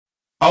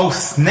Oh,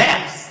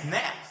 snap!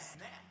 Snap!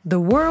 The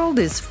world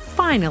is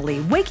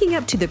finally waking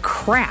up to the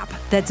crap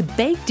that's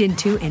baked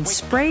into and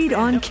sprayed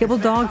on kibble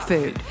dog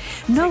food.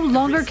 No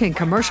longer can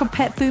commercial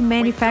pet food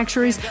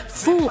manufacturers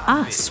fool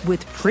us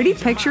with pretty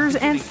pictures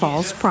and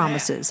false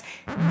promises.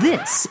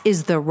 This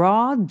is the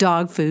raw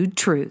dog food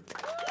truth.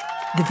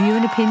 The view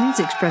and opinions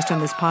expressed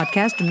on this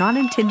podcast are not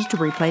intended to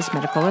replace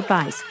medical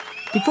advice.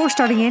 Before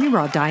starting any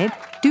raw diet,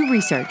 do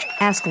research,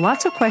 ask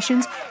lots of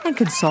questions, and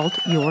consult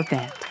your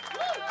vet.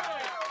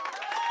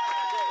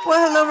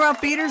 Well, hello, raw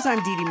feeders.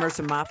 I'm Dee Dee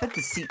Mercer-Moffat,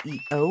 the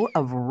CEO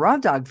of Raw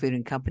Dog Food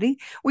and Company.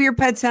 Your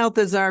pet's health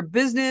is our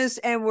business,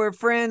 and we're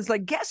friends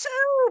like, guess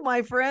who?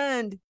 My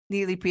friend,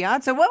 Nealy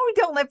Piazza. Well, we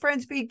don't let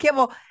friends feed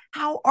kibble.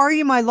 How are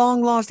you, my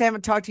long lost,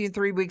 haven't talked to you in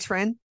 3 weeks,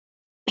 friend?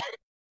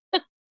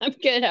 I'm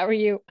good. How are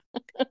you?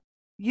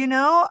 You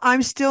know,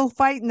 I'm still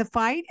fighting the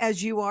fight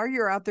as you are.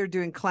 You're out there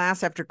doing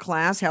class after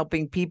class,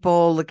 helping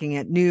people, looking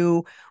at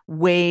new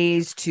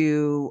ways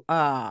to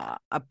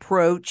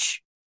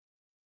approach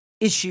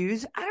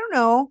issues. I don't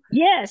know.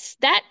 Yes,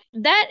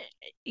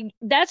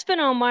 that's been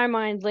on my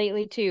mind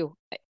lately too.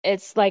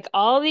 It's like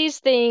all these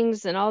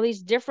things and all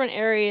these different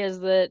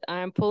areas that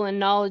I'm pulling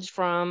knowledge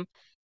from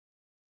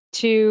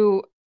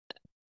to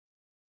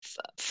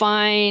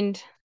find,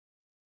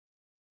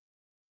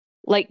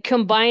 like,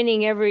 combining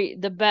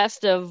the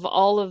best of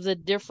all of the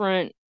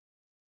different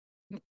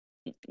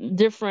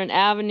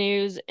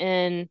avenues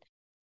and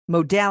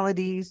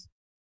Modalities.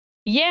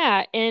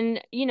 yeah,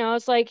 and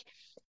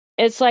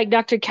it's like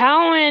Dr.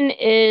 Cowan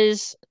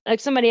is, like,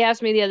 somebody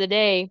asked me the other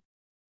day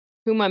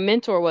who my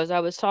mentor was. I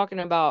was talking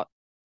about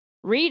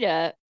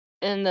Rita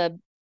and the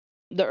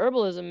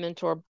herbalism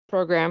mentor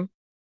program.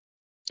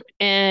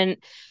 And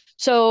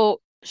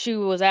so she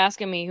was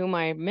asking me who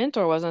my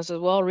mentor was. And I said,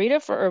 well, Rita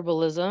for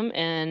herbalism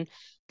and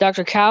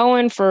Dr.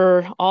 Cowan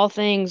for all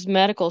things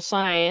medical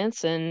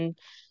science and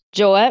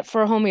Joette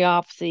for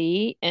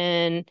homeopathy.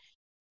 And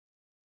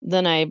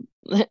then I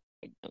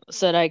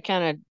said I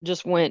kind of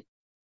just went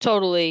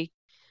totally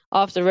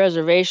off the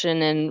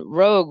reservation and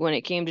rogue when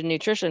it came to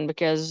nutrition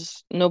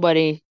because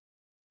there's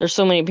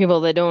so many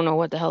people that don't know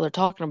what the hell they're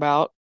talking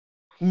about.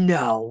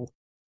 No.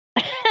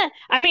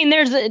 I mean,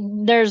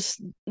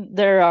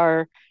 there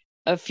are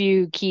a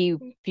few key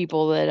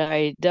people that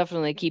I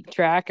definitely keep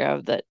track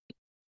of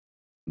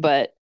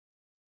but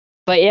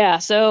yeah.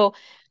 So,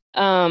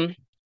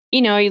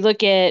 you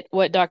look at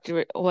what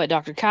Dr.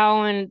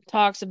 Cowan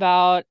talks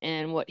about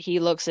and what he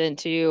looks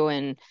into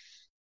and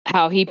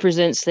how he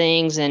presents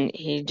things, and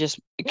he just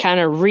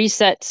kind of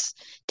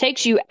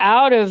takes you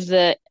out of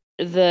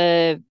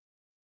the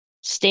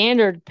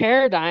standard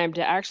paradigm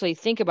to actually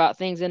think about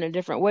things in a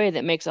different way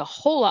that makes a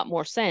whole lot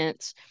more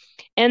sense.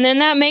 And then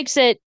that makes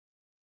it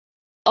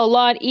a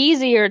lot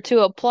easier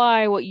to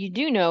apply what you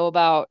do know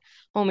about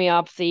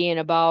homeopathy and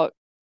about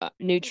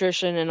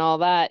nutrition and all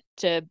that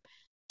to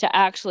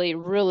actually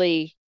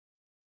really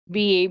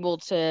be able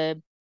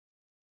to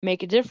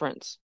make a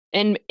difference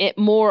and it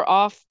more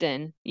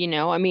often.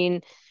 I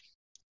mean,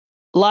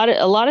 a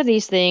lot of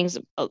these things,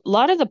 a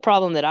lot of the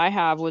problem that I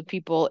have with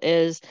people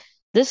is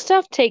this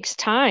stuff takes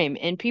time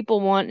and people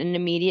want an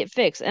immediate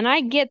fix. And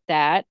I get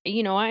that,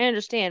 I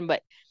understand,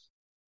 but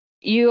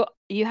you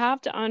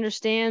have to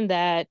understand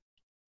that,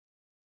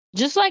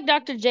 just like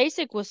Dr.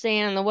 Jasek was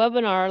saying on the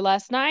webinar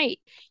last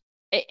night,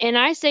 and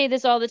I say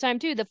this all the time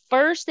too, the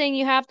first thing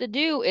you have to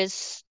do is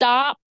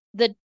stop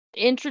the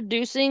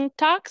introducing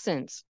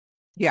toxins.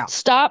 Yeah.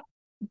 Stop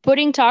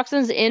putting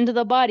toxins into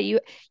the body.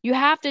 You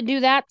have to do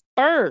that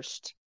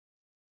first,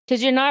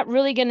 because you're not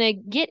really going to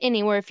get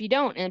anywhere if you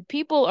don't. And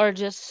people are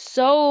just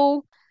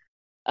so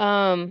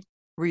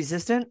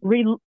resistant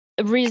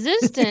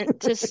resistant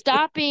to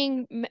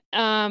stopping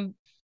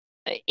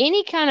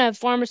any kind of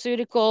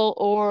pharmaceutical,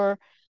 or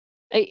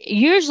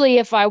usually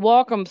if I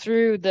walk them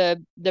through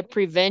the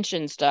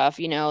prevention stuff,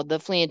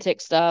 the flea and tick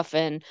stuff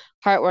and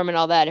heartworm and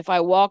all that, if I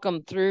walk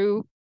them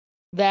through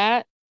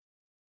that,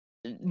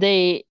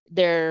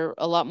 they're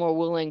a lot more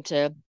willing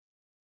to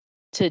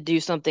do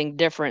something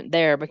different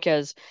there,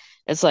 because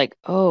it's like,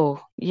 oh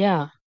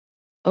yeah,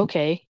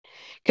 okay,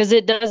 because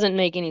it doesn't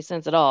make any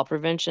sense at all.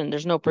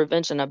 There's no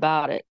prevention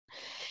about it.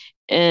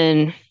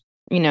 And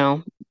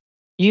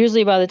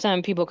usually by the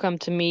time people come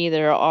to me,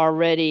 they're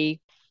already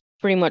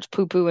pretty much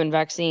poo-pooing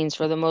vaccines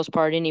for the most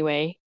part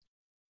anyway.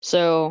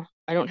 So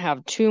I don't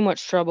have too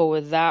much trouble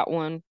with that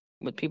one,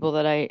 with people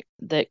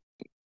that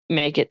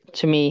make it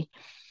to me.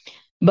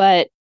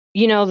 But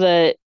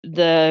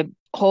the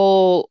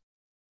whole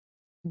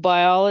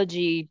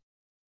biology,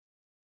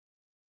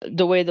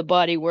 the way the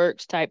body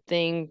works type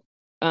thing,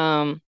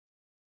 with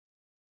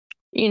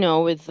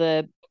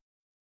the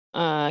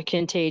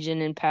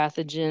contagion and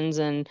pathogens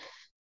and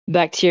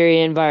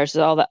bacteria and viruses,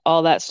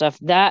 all that stuff,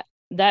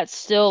 that's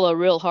still a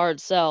real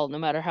hard sell, no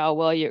matter how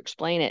well you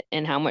explain it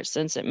and how much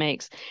sense it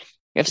makes.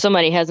 If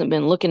somebody hasn't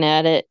been looking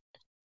at it,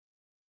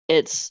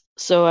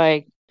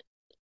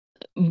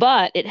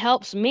 but it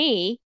helps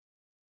me,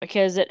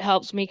 because it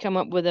helps me come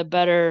up with a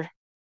better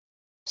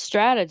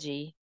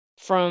strategy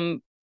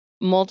from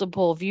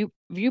multiple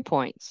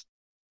viewpoints.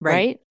 Right.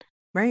 right?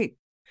 Right.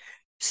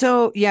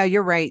 So yeah,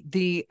 you're right.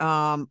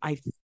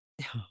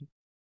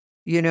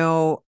 You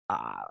know,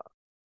 I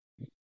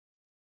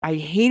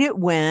hate it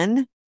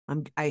when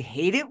I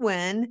hate it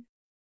when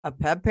a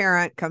pet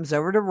parent comes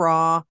over to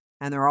Raw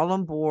and they're all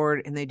on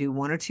board and they do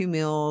one or two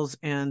meals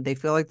and they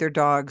feel like their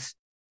dog's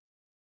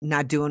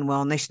not doing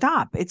well and they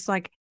stop. It's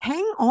like,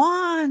 hang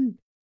on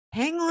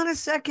a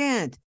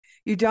second.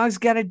 Your dog's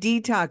got a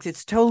detox.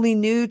 It's totally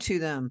new to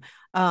them.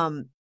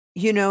 Um,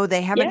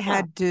 they haven't Yeah.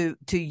 had to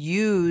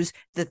use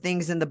the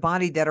things in the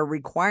body that are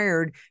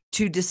required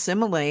to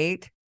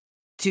dissimulate,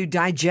 to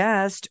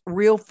digest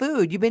real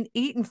food. You've been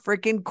eating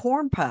freaking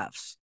corn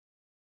puffs.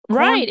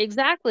 Right, Corn,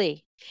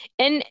 exactly.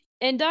 And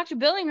Dr.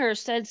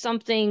 Billinghurst said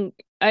something.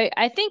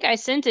 I think I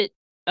sent it.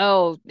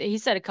 Oh, he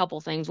said a couple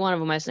things. One of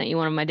them I sent you,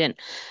 one of them I didn't.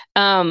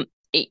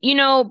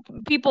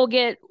 People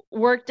get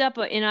worked up,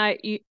 and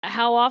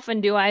how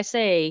often do I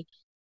say,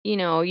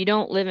 you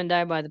don't live and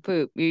die by the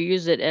poop. You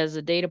use it as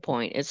a data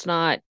point. It's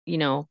not, you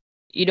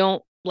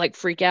don't like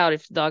freak out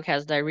if the dog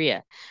has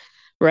diarrhea,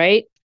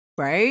 right?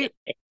 right?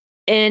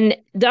 And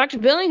Dr.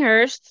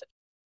 Billinghurst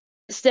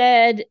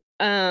said,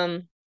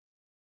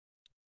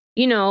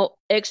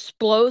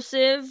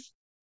 explosive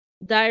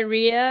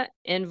diarrhea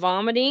and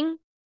vomiting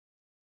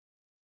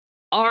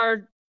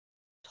are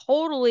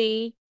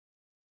totally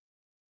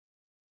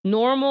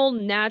normal,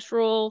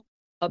 natural,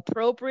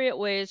 appropriate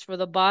ways for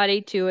the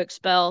body to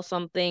expel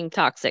something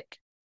toxic.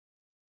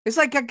 It's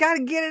like, I got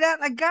to get it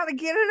out. I got to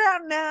get it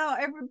out now.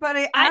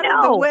 Everybody I out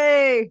of the know.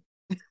 way.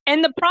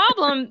 And the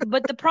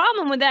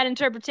problem with that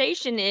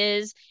interpretation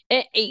is,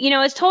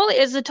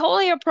 it's a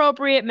totally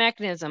appropriate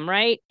mechanism,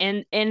 right?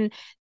 And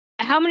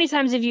how many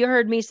times have you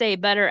heard me say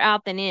better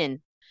out than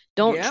in?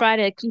 Don't Yep. try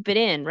to keep it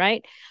in,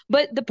 right?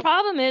 But the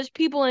problem is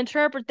people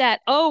interpret that,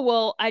 oh,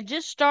 well, I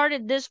just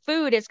started this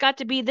food. It's got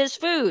to be this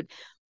food.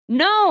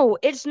 No,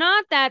 it's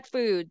not that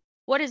food.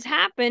 What has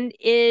happened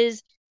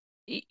is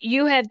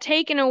you have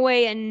taken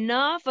away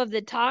enough of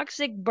the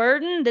toxic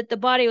burden that the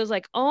body was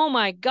like, oh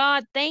my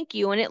God, thank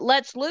you. And it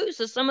lets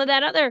loose of some of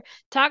that other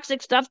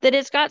toxic stuff that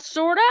it's got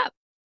stored up.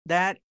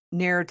 That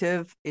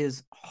narrative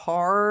is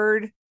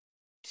hard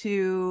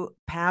to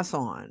pass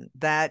on.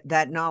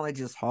 That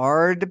knowledge is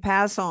hard to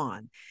pass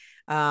on.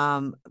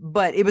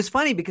 But it was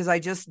funny because I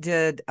just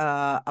did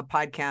a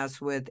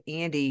podcast with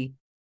Andy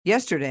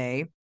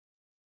yesterday,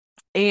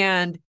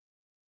 and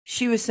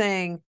she was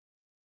saying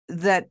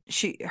that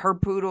her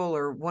poodle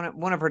or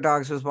one of her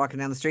dogs was walking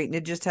down the street and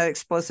it just had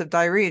explosive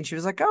diarrhea, and she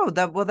was like, "Oh,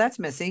 that's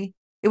messy."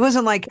 It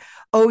wasn't like,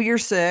 "Oh, you're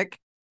sick.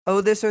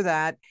 Oh, this or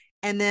that."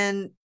 And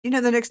then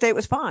the next day it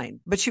was fine.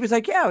 But she was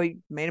like, "Yeah, we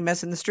made a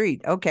mess in the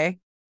street." Okay,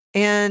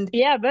 and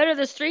Yeah, better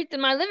the street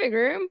than my living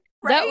room.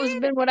 That was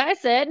right, been what I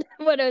said.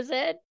 What I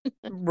said.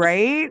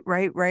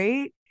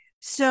 right.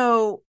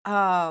 So,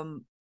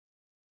 all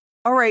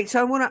right.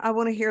 So I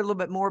want to hear a little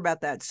bit more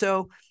about that.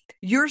 So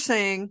you're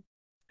saying,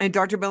 and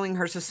Dr.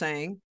 Billinghurst is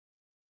saying,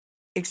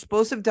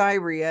 explosive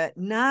diarrhea,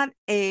 not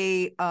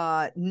a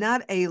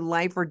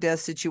life or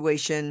death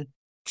situation,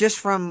 just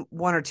from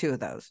one or two of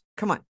those.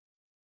 Come on.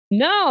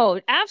 No,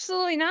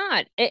 absolutely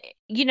not.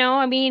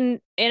 I mean,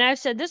 and I've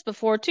said this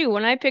before too.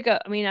 When I pick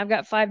up, I mean, I've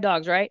got 5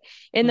 dogs, right?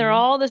 And they're Mm-hmm.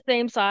 all the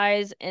same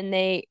size, and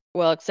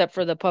well, except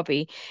for the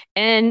puppy,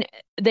 and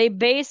they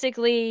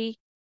basically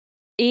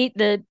eat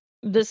the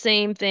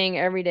same thing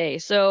every day.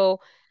 So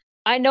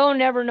I don't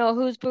never know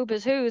whose poop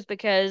is whose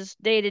because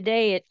day to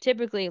day it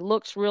typically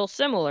looks real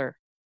similar,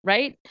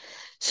 right?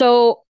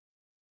 So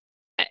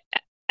I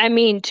I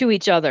mean to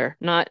each other,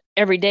 not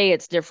every day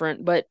it's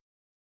different, but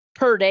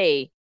per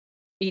day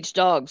each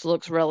dog's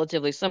looks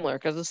relatively similar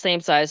because the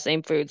same size,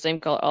 same food, same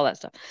color, all that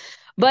stuff.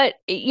 But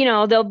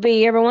there'll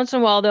be every once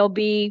in a while there'll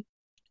be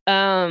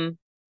um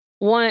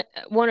one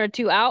or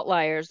two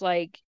outliers.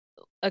 Like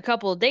a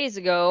couple of days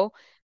ago,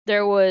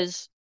 there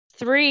was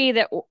three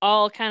that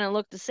all kind of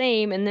looked the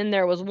same, and then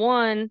there was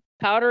one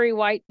powdery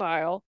white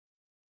pile,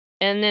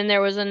 and then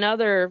there was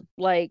another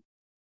like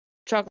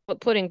chocolate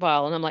pudding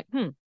pile, and I'm like,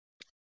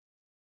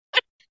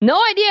 no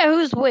idea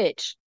who's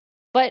which.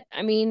 But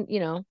I mean,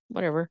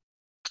 whatever.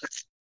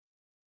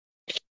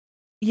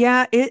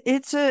 Yeah,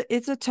 it's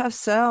a tough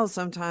sell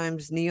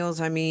sometimes, Niels.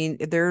 I mean,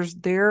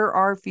 there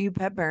are a few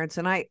pet parents,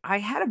 and I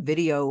had a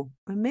video,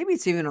 and maybe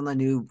it's even on the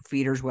new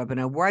feeders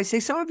webinar, where I say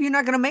some of you are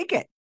not going to make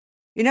it.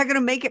 You're not going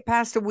to make it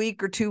past a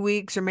week or 2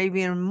 weeks or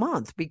maybe in a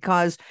month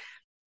because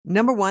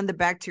number one, the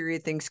bacteria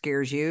thing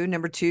scares you.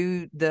 Number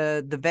two,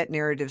 the vet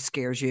narrative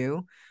scares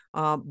you.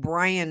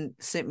 Brian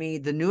sent me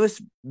the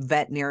newest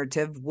vet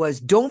narrative was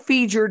don't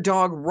feed your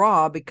dog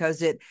raw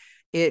because it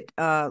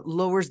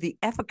lowers the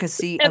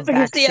efficacy of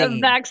Efficacy of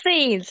vaccine.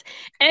 vaccines.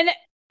 And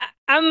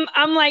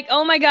I'm like,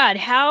 oh my God,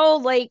 how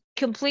like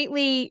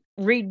completely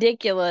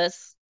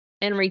ridiculous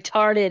and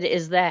retarded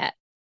is that?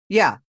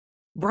 Yeah.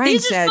 Brian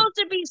These are said, supposed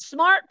to be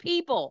smart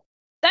people.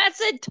 That's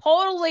a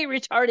totally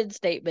retarded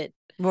statement.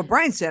 well,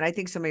 Brian said, I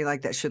think somebody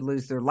like that should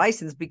lose their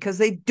license because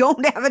they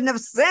don't have enough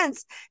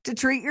sense to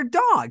treat your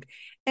dog.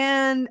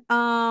 And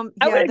I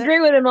would agree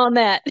with him on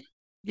that.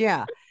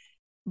 yeah.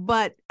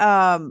 But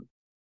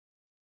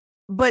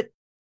but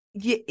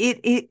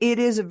it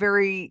is a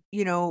very,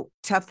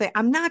 tough thing.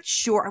 I'm not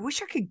sure. I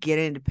wish I could get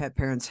into pet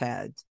parents'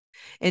 heads.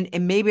 And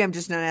maybe I'm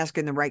just not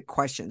asking the right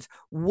questions.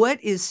 What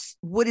is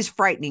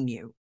frightening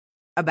you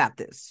about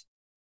this?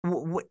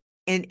 What,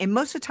 and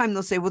most of the time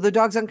they'll say, well, the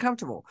dog's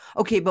uncomfortable.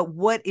 Okay, but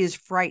what is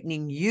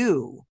frightening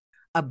you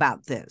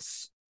about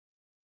this?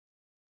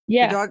 The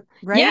Yeah. dog,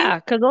 right? Yeah,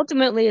 because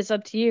ultimately it's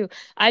up to you.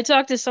 I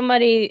talked to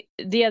somebody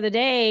the other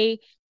day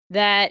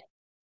that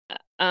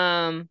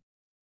um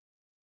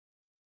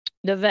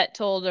the vet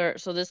told her,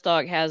 so this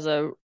dog has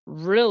a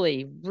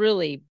really,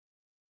 really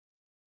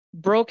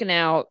broken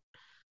out,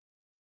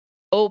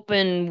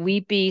 open,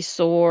 weepy,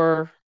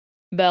 sore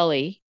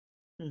belly,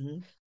 Mm-hmm.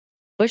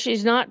 but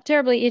she's not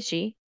terribly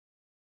itchy.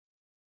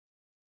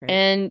 Right.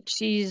 And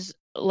she's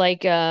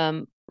like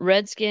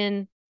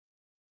redskin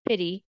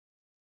pitty,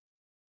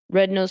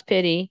 red nose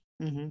pitty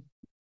Mm-hmm.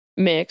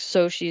 mix.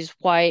 So she's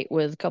white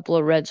with a couple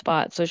of red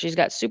spots. So she's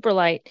got super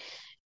light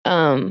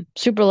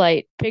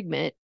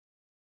pigment.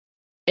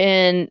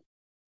 And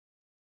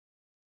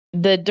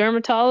the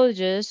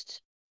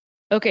dermatologist,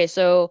 okay,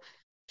 so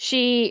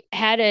she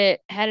had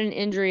an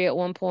injury at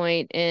one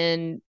point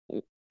and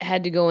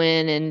had to go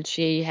in, and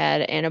she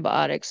had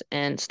antibiotics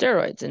and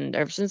steroids, and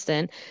ever since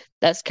then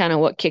that's kind of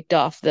what kicked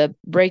off the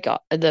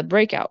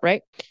breakout,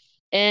 right?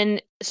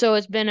 And so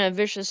it's been a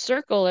vicious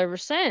circle ever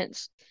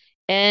since.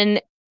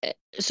 And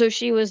so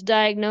she was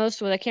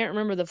diagnosed with, I can't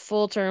remember the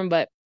full term,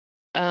 but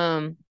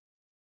um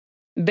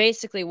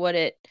basically what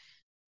it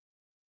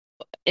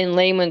in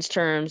layman's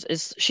terms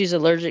is she's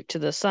allergic to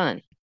the sun.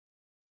 Okay.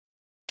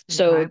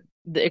 So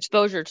the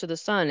exposure to the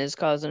sun is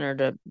causing her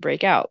to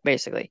break out,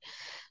 basically.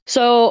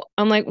 So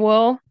I'm like,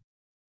 well,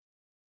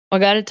 I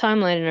got a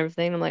timeline and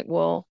everything. I'm like,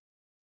 well,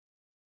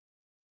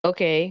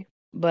 okay,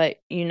 but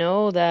you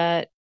know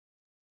that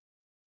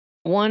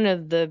one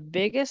of the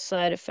biggest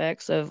side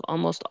effects of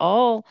almost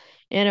all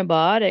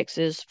antibiotics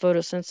is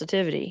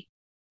photosensitivity.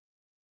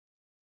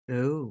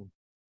 Oh,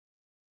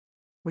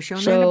 was she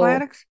on So,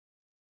 antibiotics?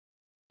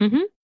 hmm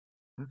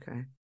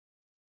Okay.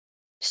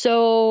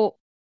 so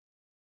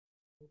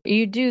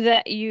you do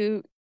that,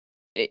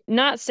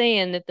 not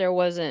saying that there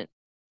wasn't,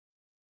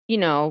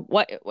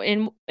 what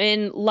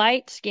in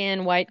light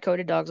skin, white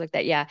coated dogs like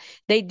that, yeah,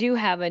 they do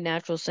have a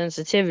natural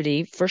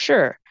sensitivity for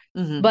sure.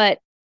 Mm-hmm. But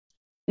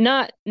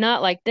not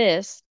like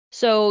this.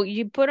 So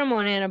you put them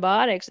on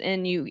antibiotics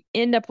and you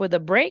end up with a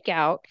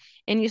breakout,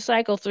 and you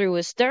cycle through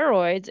with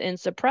steroids and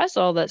suppress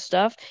all that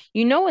stuff.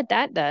 You know what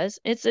that does?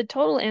 It's a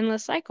total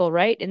endless cycle,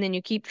 right? And then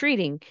you keep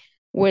treating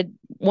with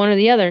one or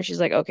the other. And she's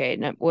like, okay,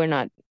 no, we're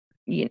not,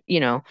 you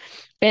know.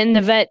 And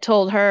the vet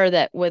told her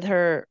that with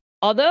her,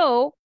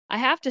 although I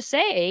have to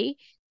say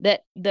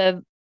that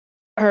the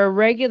her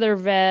regular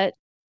vet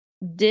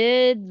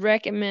did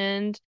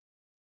recommend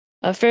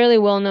a fairly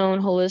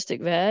well-known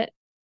holistic vet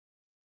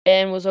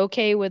and was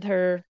okay with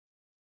her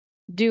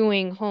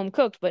doing home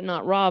cooked but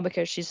not raw,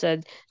 because she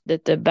said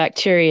that the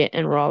bacteria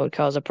in raw would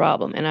cause a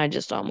problem, and I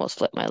just almost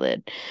flipped my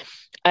lid.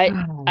 I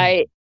Oh,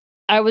 I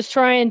I was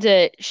trying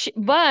to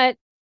but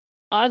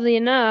oddly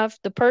enough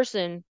the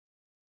person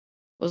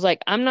was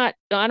like, I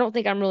don't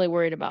think I'm really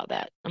worried about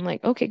that. I'm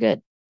like, okay,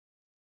 good.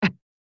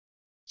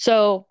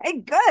 So hey,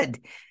 good.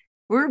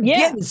 We're yeah,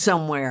 getting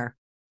somewhere.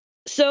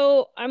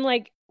 so I'm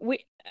like,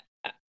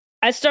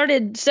 I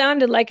started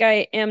sounded like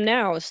I am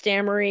now,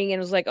 stammering, and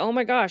was like, "Oh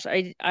my gosh,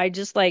 I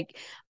just like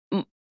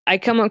I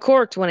come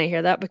uncorked when I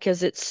hear that,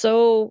 because it's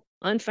so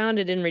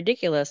unfounded and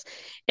ridiculous."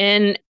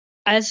 And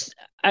as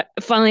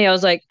finally I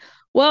was like,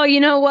 "Well,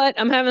 you know what?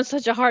 I'm having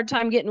such a hard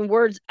time getting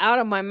words out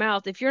of my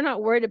mouth. If you're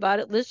not worried about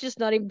it, let's just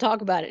not even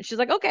talk about it." She's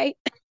like, "Okay."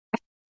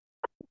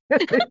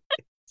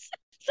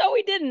 So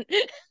we didn't.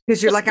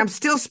 Because you're like, I'm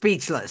still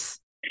speechless.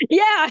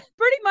 Yeah,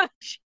 pretty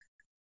much.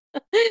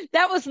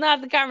 That was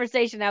not the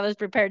conversation I was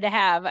prepared to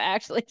have,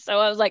 actually. So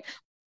I was like,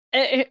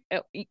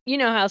 you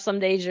know how some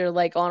days you're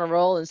like on a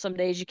roll and some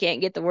days you can't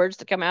get the words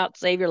to come out to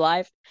save your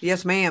life?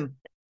 Yes, ma'am.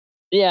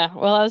 Yeah,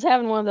 well, I was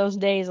having one of those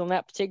days on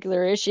that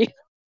particular issue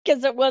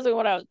because it wasn't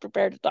what I was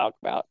prepared to talk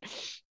about.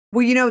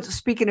 Well,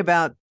 speaking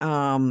about,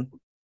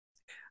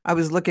 I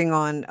was looking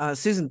on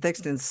Susan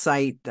Thixton's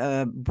site.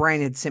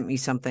 Brian had sent me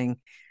something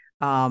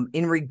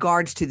in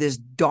regards to this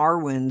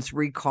Darwin's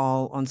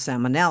recall on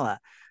salmonella.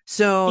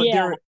 So Yeah.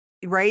 they're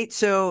right.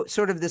 So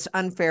sort of this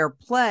unfair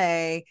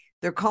play.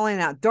 They're calling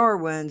out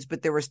Darwin's,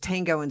 but there was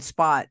Tango and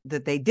Spot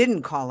that they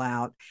didn't call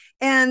out.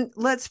 And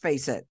let's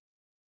face it,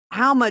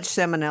 how much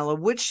salmonella,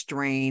 which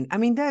strain? I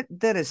mean, that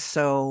is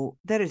so.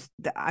 That is.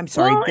 I'm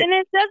sorry. Well, and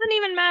it doesn't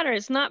even matter.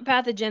 It's not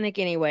pathogenic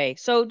anyway.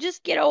 So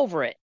just get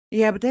over it.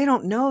 Yeah, but they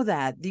don't know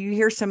that. Do you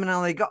hear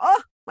salmonella? They go,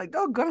 oh, like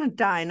they're gonna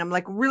die, and I'm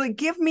like, really?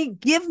 Give me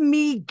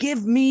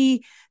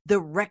the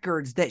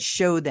records that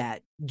show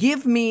that.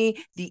 Give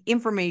me the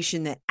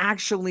information that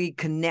actually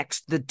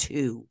connects the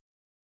two,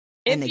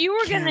 and they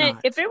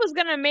cannot. If it was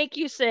gonna make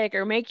you sick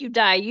or make you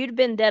die, you'd have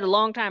been dead a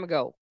long time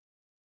ago.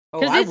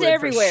 Oh, Because I it's would for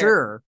everywhere.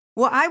 sure.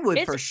 Well, I would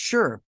It's for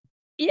sure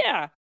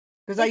Yeah,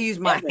 because I it's use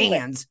my everywhere.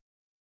 hands.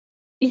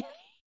 Yeah,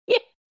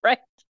 right.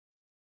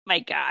 my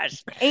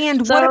gosh.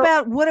 And So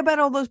what about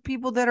all those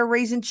people that are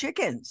raising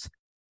chickens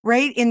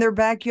right in their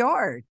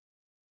backyard?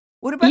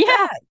 What about yeah,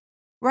 that?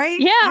 Right?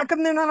 yeah, How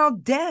come they're not all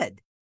dead?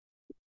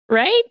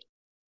 right.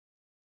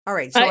 All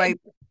right, so I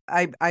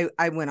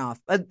I went off,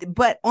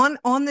 but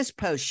on this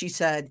post, she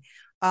said,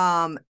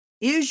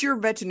 "Is your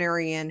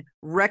veterinarian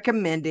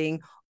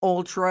recommending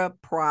ultra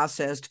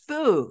processed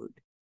food?"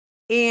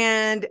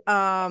 And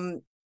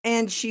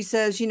she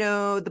says,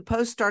 the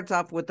post starts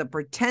off with a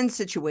pretend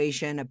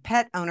situation, a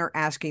pet owner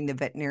asking the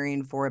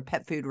veterinarian for a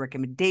pet food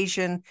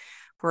recommendation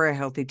for a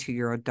healthy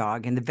 2-year-old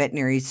dog, and the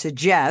veterinarian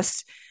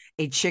suggests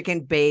a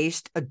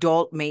chicken-based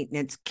adult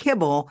maintenance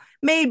kibble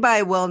made by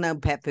a well-known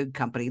pet food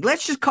company.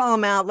 Let's just call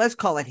them out. Let's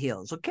call it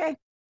Hills, okay?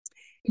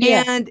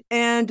 yeah. And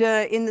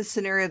in the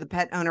scenario, the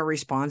pet owner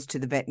responds to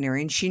the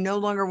veterinarian. She no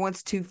longer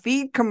wants to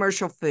feed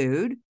commercial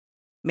food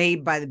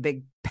made by the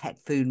big pet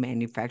food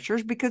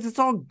manufacturers because it's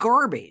all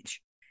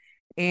garbage.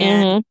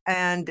 And Hmm.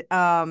 and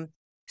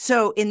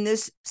so in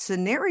this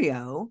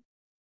scenario,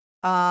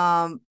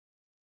 um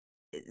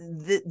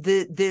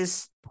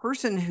this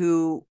person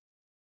who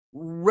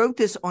wrote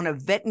this on a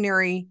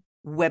veterinary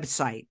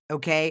website,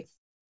 okay?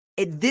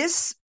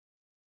 This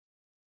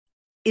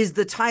is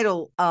the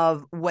title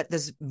of what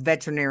this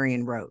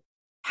veterinarian wrote: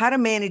 How to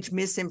Manage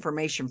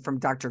Misinformation from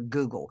Dr.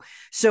 Google.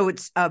 So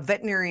it's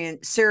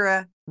veterinarian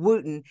Sarah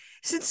Wooten.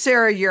 Since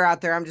Sarah, you're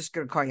out there, I'm just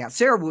going to call you out.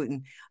 Sarah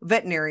Wooten,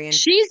 veterinarian.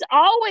 She's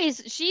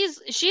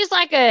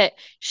like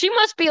she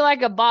must be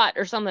like a bot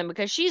or something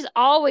because she's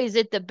always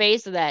at the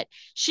base of that.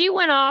 She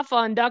went off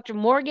on Dr.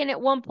 Morgan at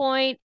one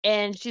point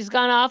and she's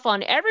gone off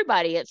on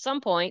everybody at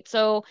some point.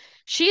 So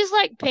she's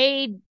like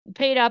paid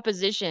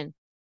opposition.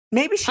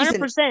 Maybe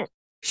 100%.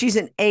 she's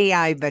an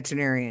AI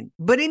veterinarian.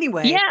 But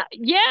anyway, Yeah,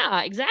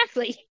 yeah,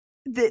 exactly.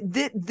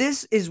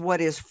 this is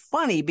what is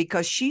funny,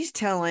 because she's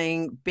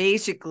telling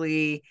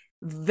basically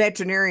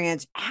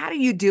veterinarians, how do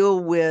you deal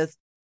with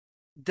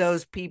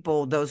those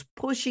people, those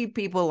pushy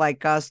people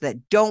like us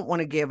that don't want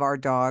to give our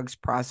dogs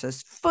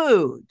processed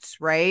foods,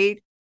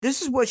 right?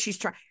 This is what she's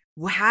trying.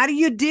 How do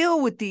you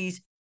deal with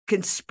these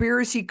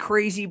conspiracy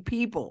crazy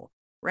people,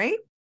 right?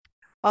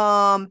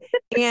 Um,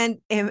 and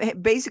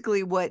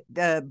basically what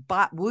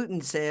Bot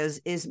Wooten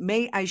says is,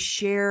 may I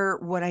share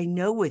what I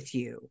know with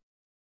you?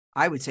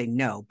 I would say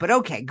no, but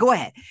okay, go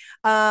ahead.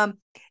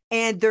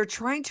 And they're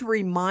trying to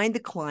remind the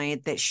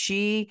client that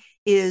she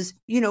is,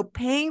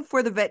 paying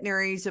for the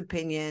veterinary's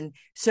opinion.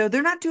 So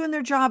they're not doing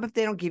their job if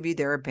they don't give you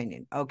their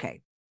opinion.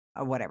 Okay,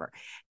 whatever.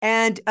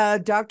 And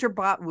Dr.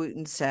 Bot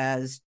Wooten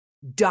says,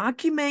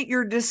 document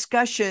your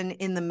discussion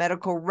in the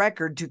medical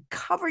record to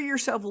cover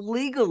yourself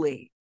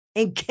legally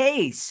in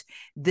case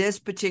this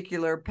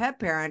particular pet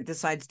parent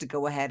decides to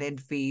go ahead and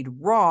feed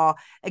raw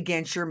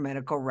against your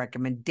medical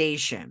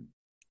recommendation.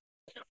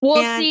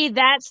 Well, And see,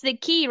 that's the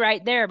key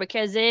right there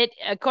because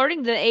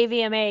according to the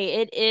AVMA,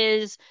 it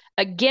is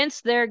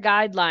against their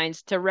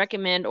guidelines to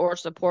recommend or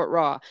support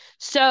raw.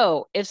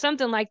 So if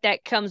something like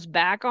that comes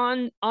back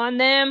on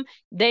them,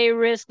 they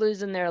risk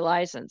losing their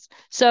license.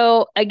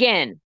 So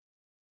again,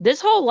 this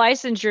whole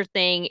licensure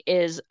thing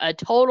is a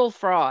total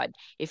fraud.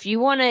 If you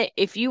want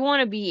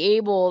to be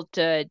able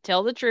to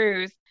tell the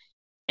truth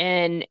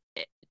and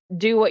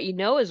do what you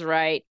know is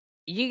right,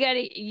 you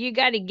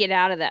got to get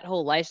out of that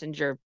whole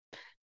licensure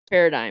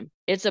paradigm.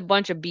 It's a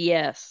bunch of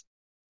BS.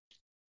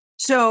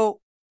 so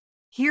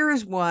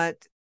here's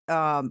what,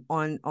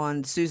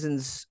 on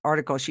Susan's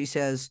article, she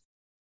says,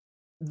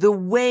 the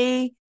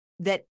way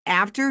that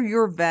after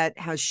your vet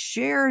has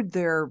shared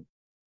their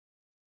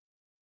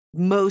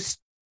most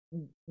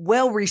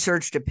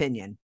well-researched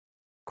opinion,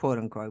 quote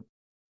unquote,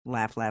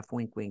 laugh, laugh,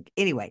 wink, wink.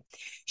 Anyway,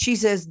 she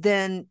says,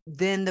 then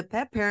the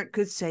pet parent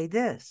could say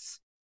this: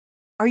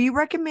 are you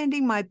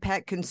recommending my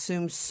pet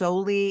consume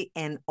solely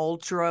an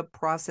ultra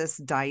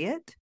processed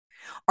diet?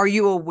 Are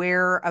you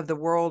aware of the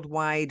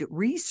worldwide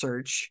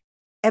research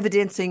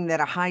evidencing that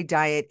a high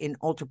diet in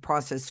ultra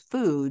processed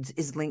foods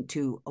is linked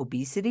to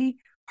obesity,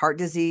 heart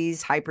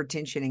disease,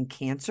 hypertension, and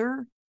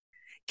cancer?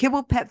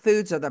 Kibble pet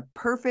foods are the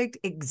perfect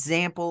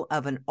example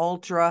of an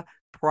ultra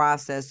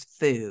processed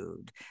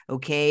food.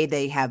 Okay,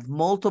 they have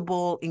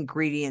multiple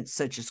ingredients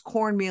such as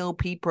cornmeal,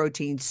 pea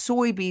protein,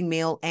 soybean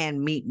meal,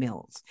 and meat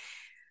meals.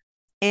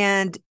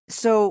 And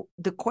so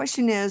the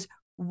question is,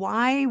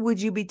 why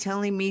would you be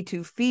telling me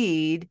to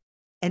feed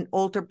an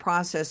ultra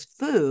processed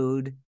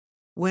food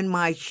when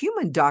my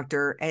human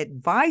doctor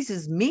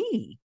advises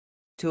me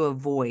to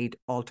avoid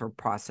ultra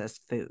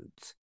processed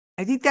foods?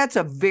 I think that's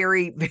a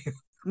very, very,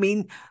 I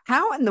mean,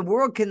 how in the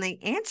world can they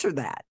answer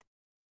that?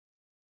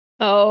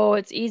 Oh,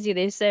 it's easy.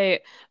 They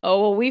say,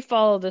 "Oh, well, we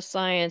follow the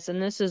science,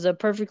 and this is a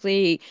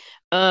perfectly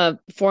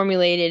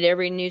formulated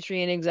every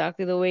nutrient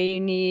exactly the way you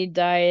need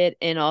diet,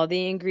 and all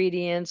the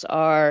ingredients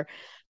are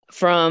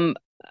from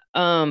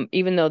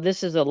even though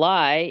this is a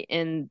lie,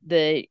 and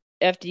the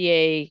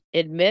FDA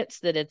admits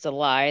that it's a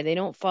lie, they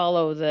don't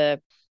follow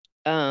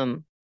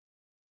um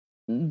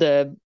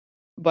the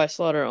by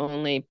slaughter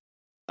only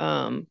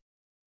um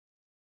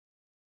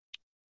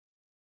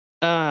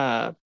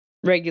uh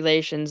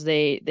regulations.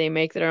 They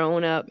make their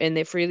own up, and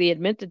they freely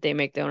admit that they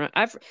make their own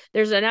up.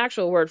 There's an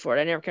actual word for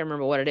it. I never can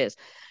remember what it is.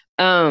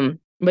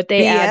 But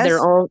they add their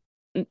BS. own.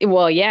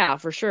 Well, yeah,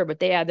 for sure. But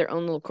they add their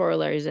own little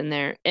corollaries in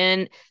there,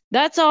 and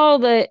that's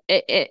all.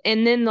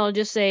 And then they'll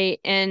just say,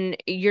 "And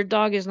your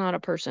dog is not a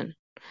person."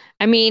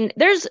 I mean,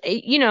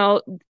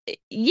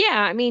 yeah.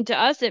 I mean, to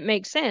us it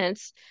makes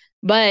sense,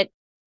 but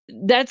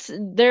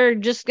they're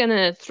just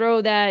gonna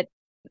throw that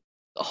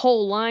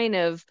whole line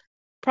of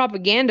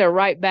propaganda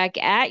right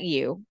back at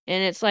you.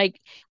 And it's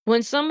like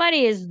when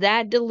somebody is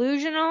that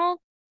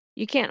delusional,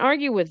 you can't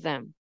argue with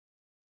them.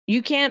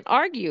 You can't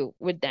argue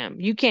with them.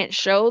 You can't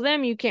show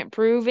them. You can't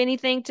prove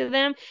anything to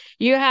them.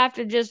 You have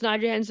to just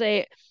nod your head and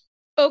say,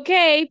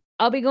 okay,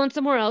 I'll be going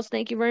somewhere else.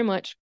 Thank you very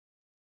much.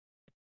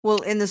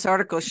 Well, in this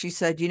article, she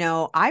said,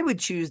 I would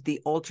choose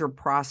the ultra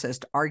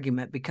processed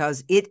argument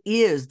because it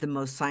is the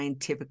most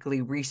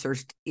scientifically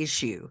researched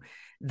issue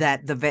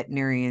that the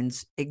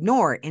veterinarians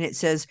ignore. And it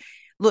says,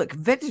 look,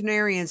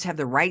 veterinarians have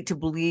the right to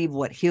believe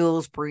what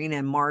Hills, Purina,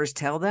 and Mars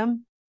tell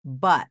them,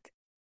 but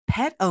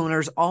pet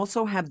owners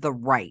also have the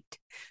right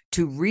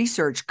to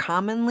research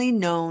commonly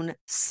known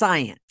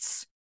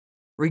science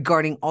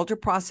regarding ultra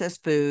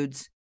processed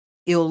foods,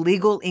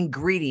 illegal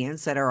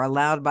ingredients that are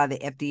allowed by the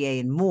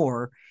FDA, and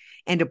more,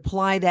 and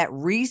apply that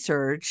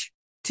research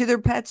to their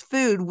pet's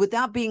food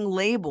without being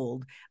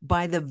labeled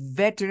by the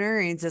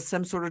veterinarians as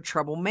some sort of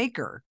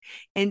troublemaker.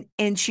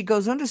 And she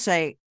goes on to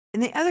say,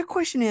 and the other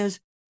question is,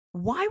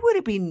 why would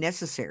it be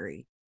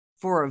necessary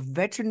for a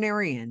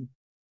veterinarian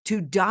to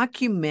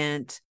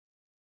document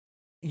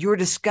your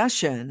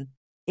discussion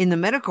in the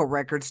medical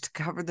records to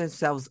cover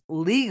themselves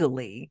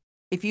legally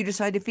if you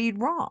decide to feed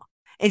raw?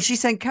 And she's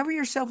saying, cover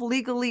yourself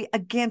legally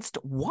against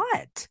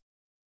what?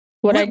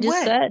 What I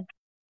just said.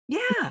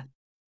 Yeah.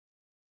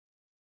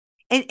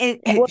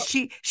 And Well,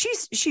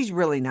 she's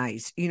really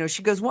nice.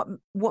 She goes,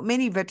 what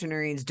many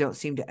veterinarians don't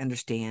seem to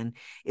understand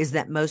is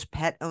that most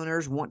pet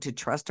owners want to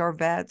trust our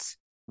vets.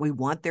 We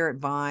want their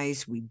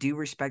advice. We do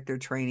respect their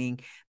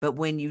training. But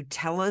when you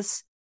tell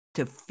us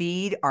to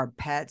feed our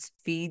pets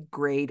feed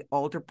grade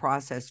ultra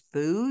processed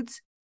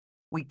foods,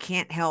 we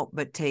can't help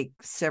but take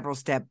several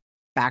steps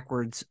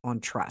backwards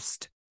on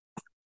trust.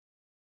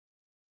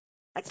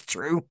 That's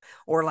true.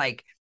 Or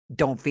like,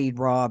 don't feed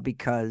raw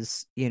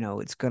because,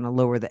 it's going to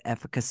lower the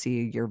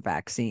efficacy of your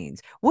vaccines.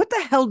 What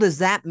the hell does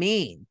that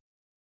mean?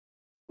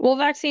 well,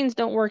 vaccines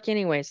don't work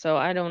anyway, so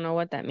I don't know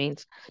what that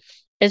means.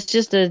 It's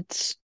just a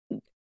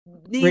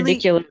Nealy,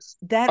 ridiculous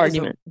that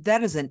argument.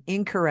 is an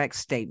incorrect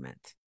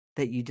statement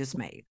that you just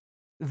made.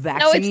 No, it's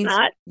Vaccines,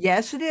 not.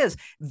 yes, it is.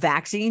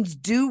 Vaccines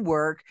do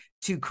work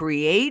to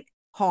create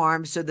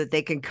harm so that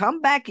they can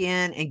come back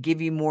in and give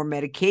you more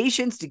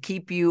medications to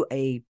keep you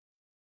a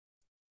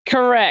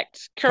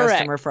Correct.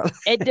 customer for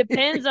It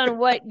depends on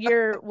what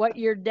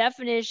your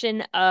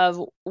definition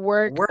of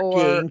work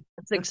working.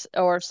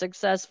 or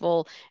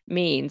successful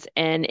means.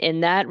 And in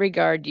that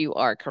regard, you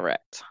are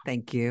correct.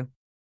 Thank you.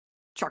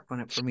 Chalk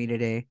one up for me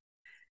today.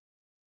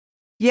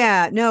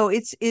 Yeah, no,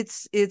 it's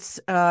insanity.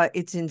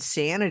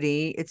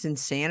 It's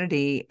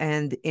insanity.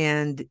 And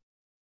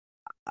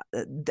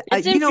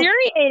It's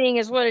infuriating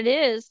is what it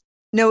is.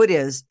 no, it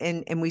is.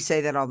 And we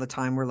say that all the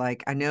time. We're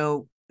like, I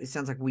know it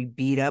sounds like we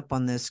beat up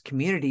on this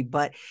community,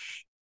 but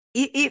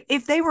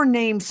if they were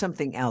named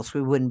something else,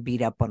 we wouldn't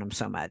beat up on them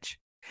so much.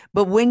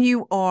 But when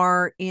you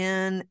are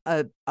in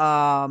a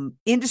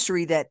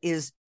industry that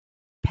is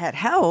pet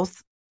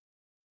health,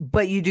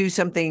 but you do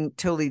something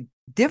totally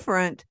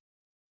different,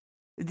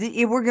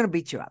 we're going to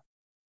beat you up.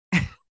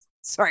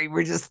 Sorry,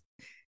 we're just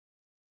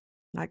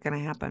not going to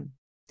happen.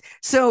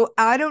 So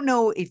I don't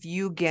know if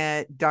you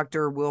get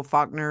Dr. Will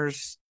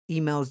Faulkner's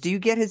emails. Do you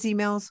get his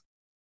emails?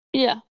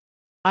 Yeah.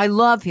 I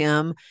love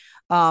him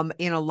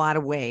in a lot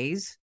of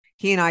ways.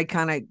 He and I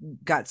kind of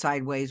got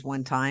sideways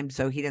one time,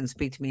 so he doesn't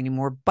speak to me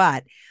anymore.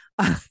 But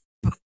and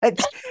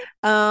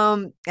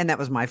that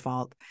was my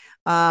fault.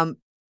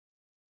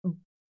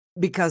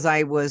 Because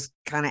I was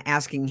kind of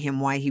asking him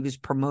why he was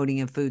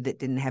promoting a food that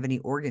didn't have any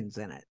organs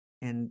in it.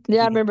 And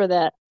yeah, I remember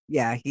that.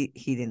 Yeah, he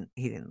didn't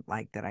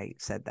like that I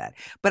said that,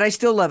 but I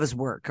still love his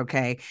work.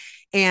 Okay.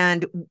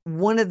 And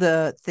one of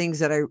the things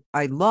that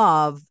I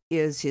love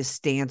is his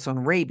stance on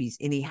rabies,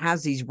 and he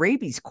has these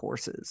rabies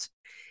courses,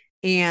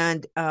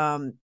 and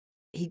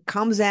he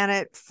comes at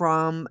it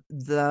from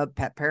the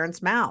pet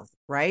parent's mouth,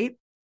 right?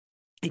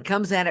 He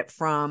comes at it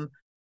from,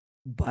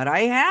 but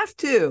I have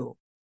to.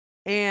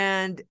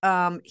 And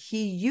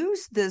he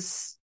used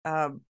this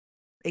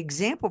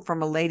example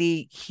from a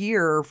lady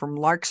here from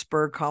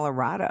Larkspur,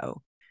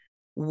 Colorado,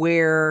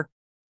 where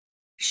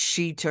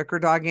she took her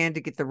dog in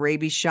to get the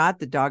rabies shot.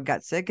 The dog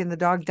got sick and the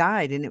dog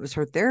died, and it was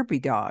her therapy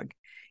dog.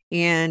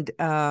 And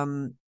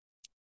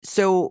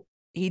so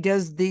he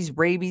does these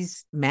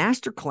rabies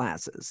master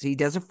classes. He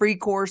does a free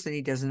course and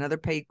he does another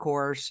paid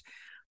course.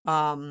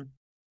 But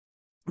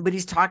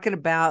he's talking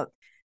about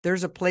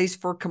there's a place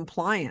for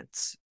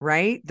compliance,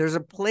 right? There's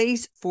a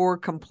place for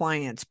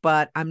compliance,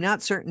 but I'm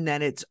not certain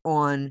that it's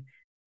on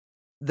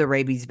the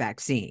rabies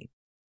vaccine.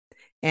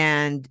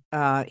 And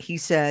he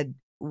said,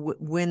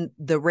 when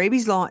the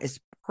rabies law is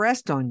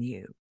pressed on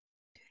you,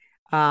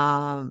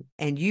 and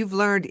you've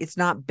learned it's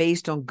not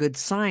based on good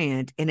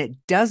science, and it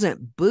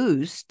doesn't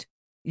boost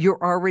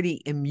your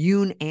already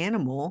immune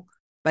animal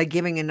by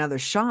giving another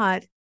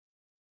shot,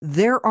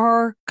 there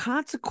are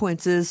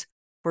consequences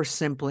for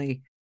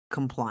simply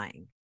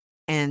complying.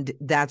 And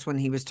that's when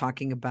he was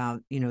talking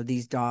about,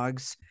 these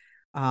dogs,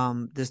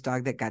 this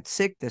dog that got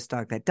sick, this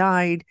dog that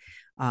died,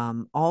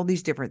 all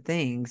these different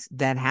things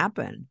that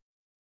happen.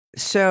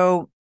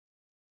 So,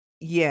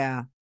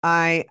 yeah,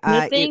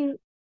 The thing,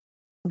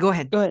 go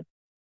ahead. go ahead.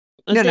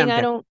 The No, no, thing I'm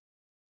I done. don't,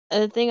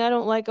 the thing I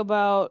don't like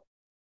about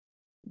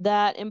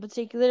that in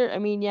particular, I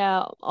mean,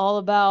 yeah, all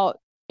about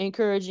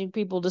encouraging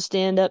people to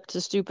stand up to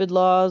stupid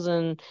laws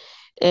and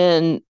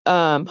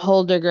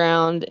hold their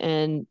ground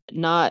and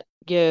not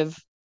give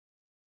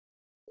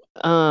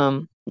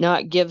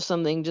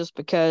something just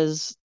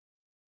because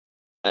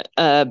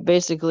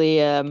basically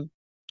an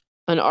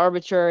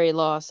arbitrary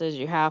law says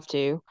you have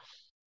to.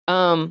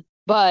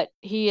 But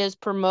he is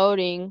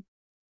promoting,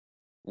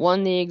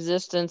 one, the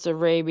existence of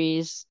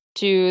rabies,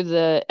 two,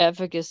 the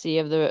efficacy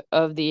of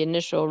the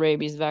initial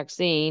rabies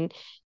vaccine,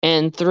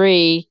 and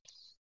three,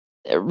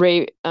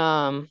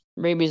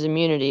 rabies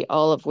immunity,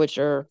 all of which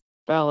are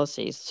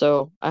fallacies.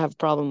 So I have a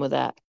problem with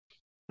that.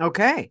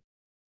 Okay.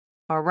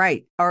 All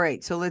right. All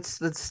right. So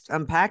let's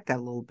unpack that a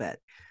little bit.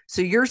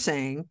 So you're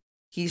saying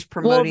he's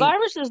Well, promoting.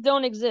 viruses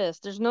don't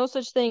exist. There's no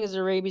such thing as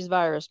a rabies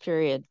virus,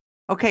 period.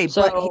 Okay, but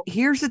So,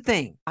 here's the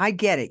thing. I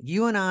get it.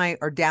 You and I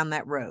are down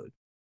that road,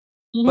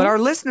 but mhm. our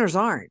listeners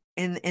aren't,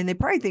 and they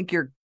probably think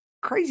you're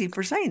crazy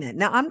for saying that.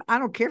 Now, I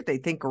don't care if they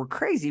think we're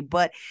crazy,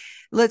 but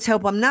let's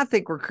help them not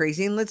think we're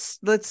crazy, and let's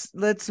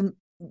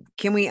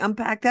can we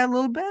unpack that a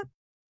little bit?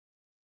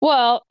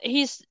 Well,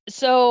 he's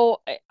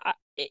so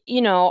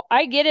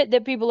I get it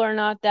that people are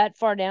not that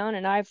far down,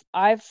 and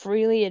I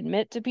freely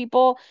admit to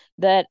people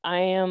that I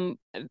am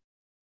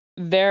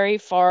very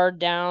far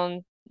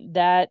down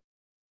that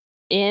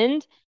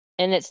end,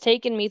 and it's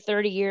taken me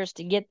 30 years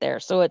to get there.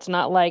 So it's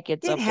not like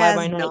it's It a fly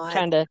by has night not.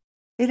 kind of.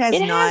 It has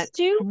It not. has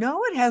to.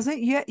 No, it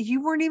hasn't yet.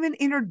 You weren't even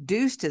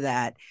introduced to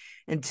that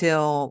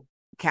until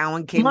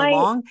Cowan came My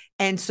along.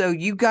 And so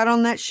you got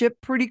on that ship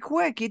pretty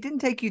quick. It didn't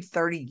take you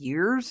 30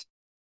 years.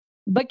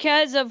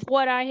 Because of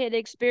what I had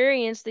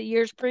experienced the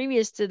years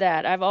previous to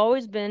that, I've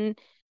always been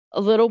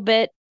a little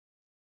bit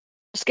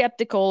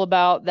skeptical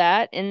about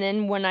that. And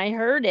then when I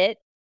heard it,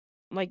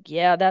 I'm like,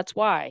 yeah, that's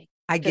why.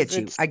 I Because get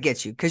you. it's I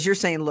get you. Because you're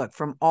saying, look,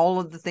 from all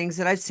of the things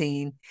that I've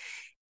seen,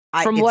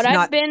 from what it's I've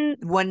not been,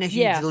 wasn't a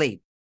huge yeah,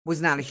 leap.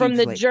 Was not a from huge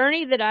the leap.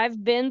 journey that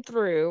I've been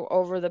through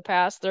over the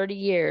past 30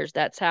 years,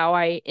 that's how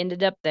I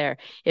ended up there.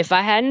 If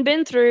I hadn't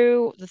been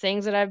through the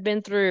things that I've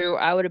been through,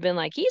 I would have been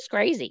like, he's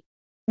crazy.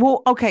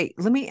 Well, okay,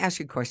 let me ask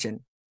you a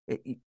question,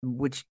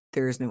 which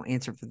there is no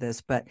answer for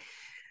this, but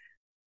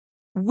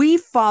we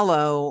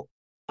follow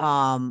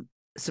some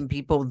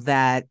people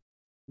that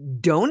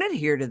don't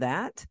adhere to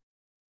that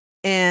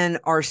and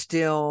are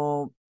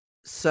still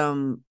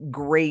some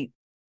great,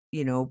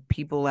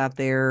 people out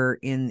there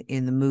in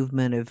the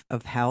movement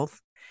of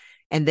health,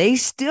 and they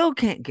still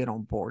can't get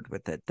on board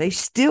with it. They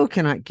still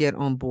cannot get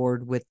on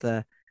board with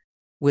the.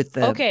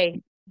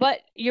 Okay, but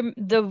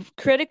the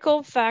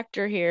critical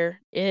factor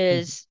here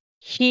is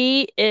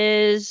he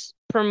is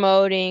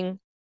promoting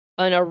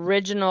an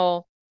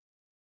original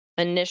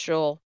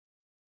initial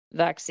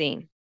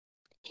vaccine.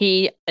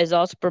 He is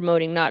also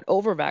promoting not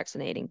over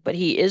vaccinating, but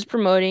he is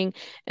promoting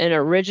an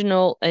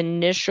original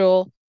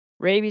initial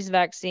rabies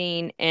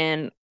vaccine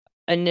and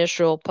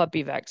initial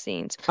puppy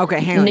vaccines.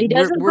 Okay, hang And he on.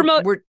 We're doesn't we're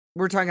promote we're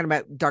we're talking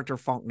about Dr.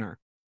 Faulkner.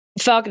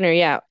 Falconer,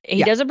 yeah. He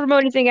Yeah. doesn't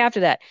promote anything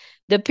after that.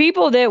 The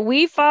people that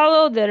we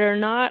follow that are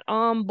not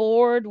on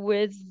board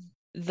with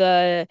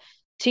the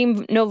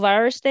Team No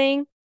Virus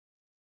thing,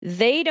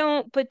 they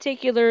don't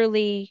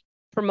particularly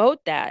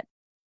promote that.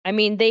 I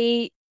mean,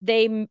 they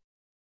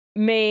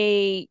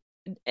may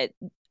eh,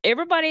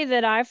 everybody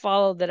that I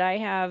follow that I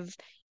have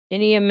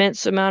any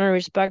immense amount of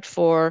respect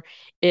for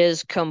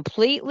is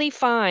completely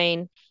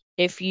fine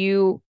if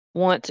you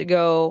want to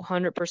go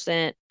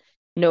 100%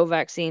 no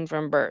vaccine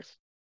from birth.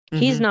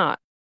 He's Mm-hmm. not.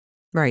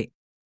 Right.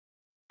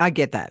 I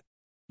get that.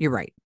 You're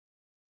right.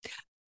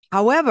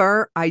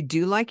 However, I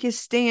do like his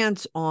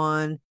stance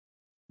on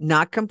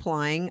not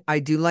complying. I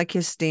do like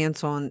his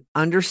stance on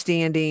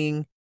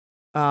understanding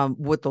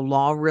what the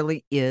law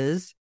really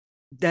is.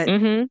 That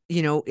Mm-hmm.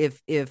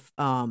 if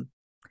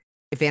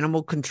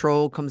animal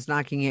control comes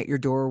knocking at your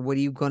door, what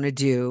are you going to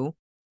do?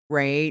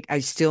 Right.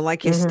 I still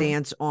like his Mm-hmm.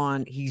 stance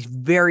on. He's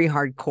very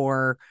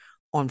hardcore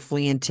on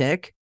flea and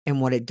tick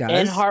and what it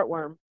And does,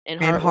 heartworm.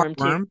 And and heartworm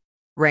too. heartworm.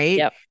 Right.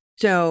 Yep.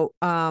 So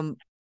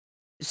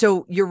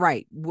so you're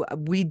right.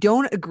 We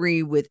don't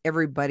agree with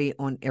everybody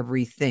on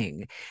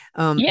everything.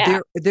 Yeah.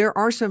 There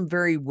are some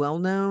very well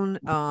known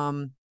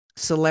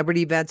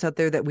celebrity vets out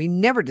there that we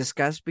never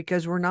discuss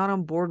because we're not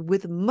on board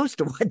with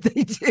most of what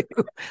they do,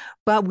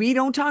 but we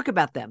don't talk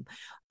about them.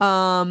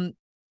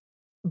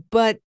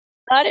 But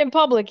Not in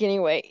public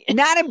anyway.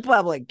 not in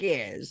public,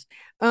 yes.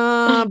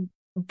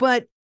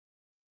 But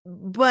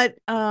but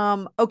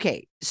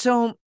okay.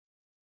 So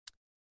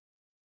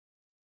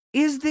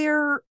is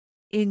there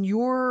in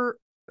your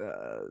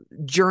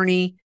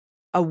journey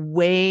a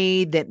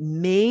way that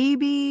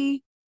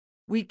maybe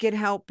we could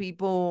help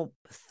people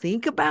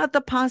think about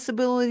the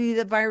possibility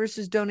that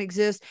viruses don't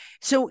exist?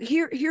 So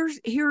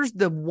here's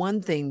the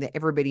one thing that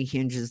everybody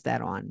hinges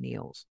that on,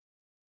 Niels.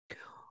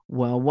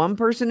 Well, one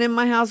person in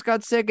my house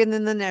got sick, and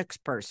then the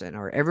next person,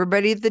 or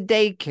everybody at the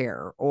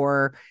daycare,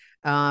 or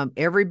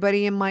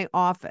everybody in my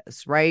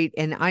office, right?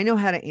 And I know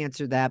how to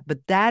answer that, but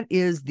that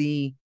is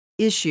the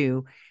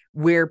issue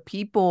where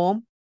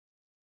people,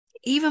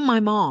 even my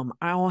mom,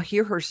 I'll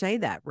hear her say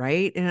that,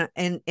 right?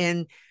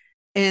 And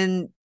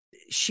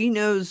she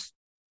knows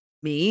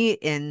me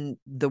and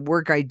the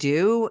work I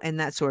do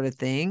and that sort of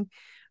thing,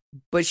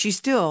 but she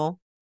still,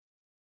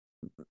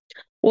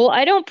 Well,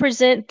 I don't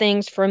present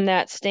things from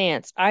that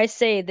stance. I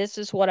say this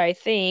is what I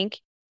think,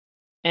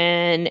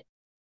 and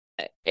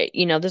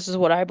this is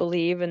what I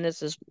believe, and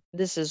this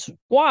is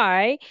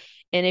why.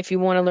 And if you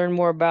want to learn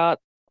more about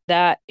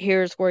that,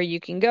 here's where you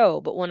can go.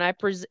 But when I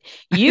present,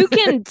 you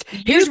can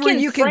you here's where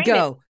can you can frame it.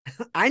 go.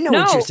 I know what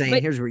you're No, saying.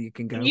 but Here's where you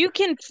can go. you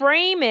can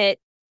frame it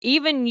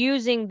even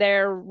using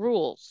their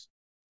rules.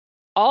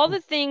 All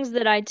the things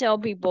that I tell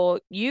people,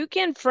 you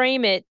can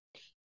frame it.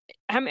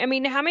 I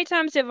mean, how many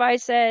times have I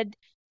said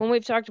when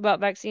we've talked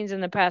about vaccines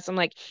in the past, I'm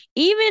like,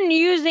 even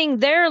using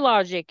their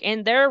logic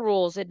and their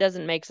rules, it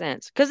doesn't make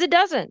sense because it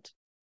doesn't.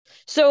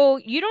 So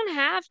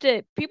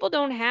people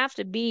don't have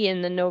to be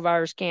in the no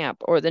virus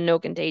camp or the no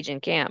contagion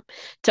camp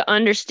to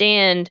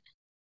understand.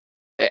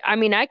 I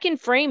mean, I can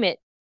frame it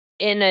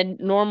in a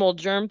normal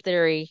germ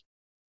theory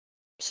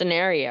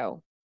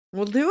scenario.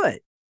 We'll do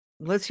it.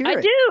 Let's hear I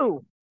it.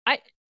 do. I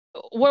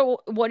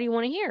what do you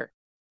want to hear?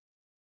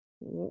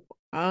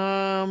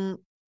 Um,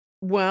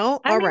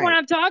 well, I all mean, when right.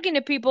 I'm talking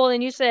to people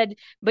and you said,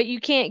 but you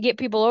can't get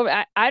people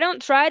over, I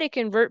don't try to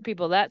convert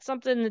people. That's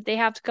something that they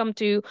have to come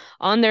to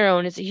on their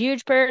own. It's a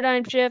huge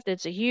paradigm shift.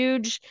 It's a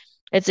huge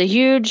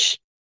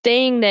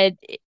thing that,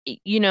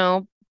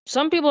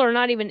 some people are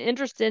not even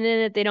interested in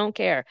it. They don't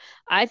care.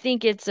 I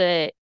think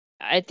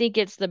I think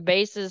it's the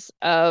basis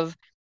of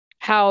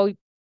how,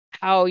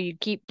 how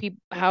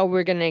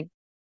we're going to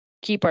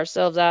keep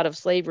ourselves out of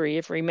slavery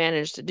if we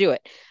manage to do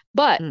it.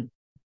 But Mm.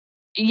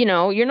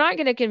 you're not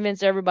going to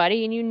convince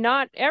everybody, and you're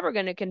not ever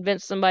going to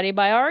convince somebody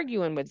by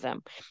arguing with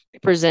them.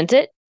 Present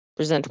it,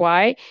 present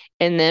why,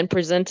 and then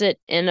present it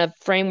in a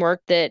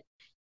framework that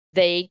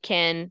they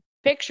can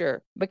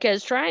picture.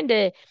 Because trying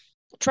to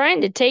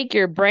take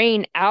your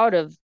brain out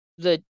of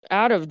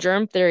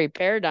germ theory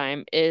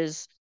paradigm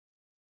it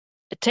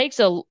takes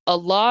a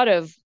lot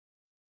of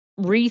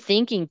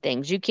rethinking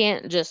things. You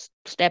can't just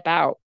step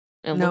out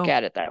and look No,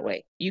 at it that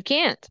way. You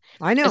can't.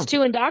 I It's know.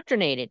 too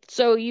indoctrinated.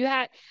 So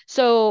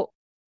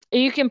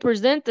you can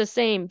present the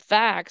same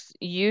facts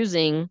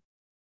using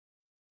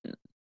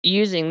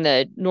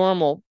the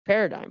normal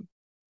paradigm,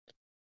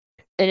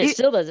 and it It,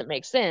 still doesn't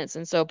make sense.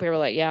 And so people are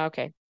like, yeah,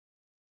 okay.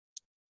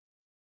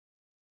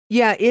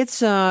 yeah,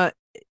 it's I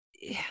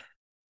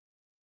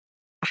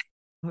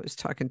was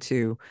talking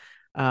to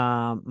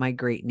my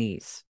great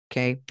niece.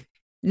 Okay.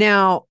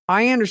 Now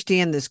I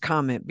understand this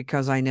comment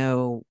because I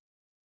know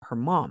her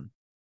mom,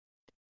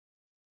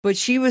 but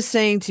she was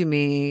saying to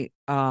me,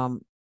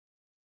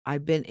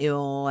 I've been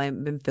ill, I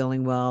haven't been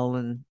feeling well,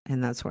 and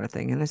that sort of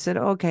thing. And I said,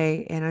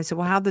 okay. And I said,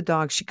 well, how the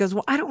dogs? She goes,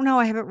 well, I don't know.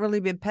 I haven't really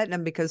been petting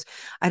them because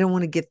I don't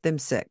want to get them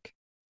sick.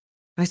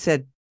 I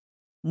said,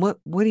 what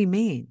do you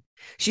mean?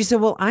 She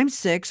said, well, I'm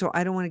sick, so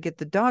I don't want to get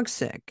the dog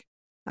sick.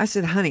 I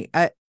said, honey,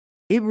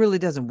 it really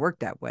doesn't work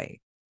that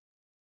way.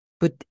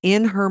 But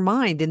in her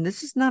mind, and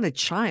this is not a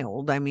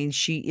child, I mean,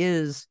 she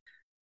is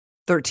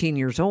 13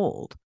 years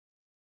old.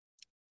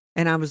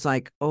 And I was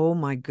like, oh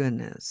my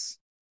goodness.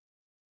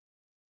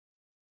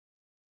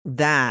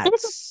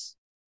 That's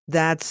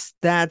that's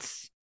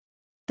that's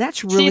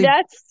that's See, really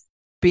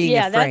being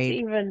yeah,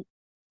 afraid.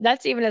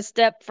 that's even a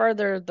step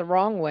further the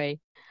wrong way.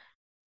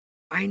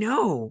 I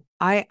know.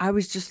 I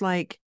was just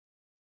like,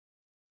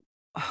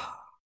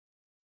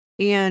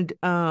 and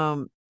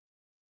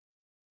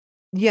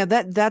yeah,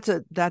 that's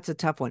a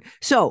tough one.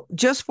 So,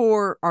 just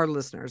for our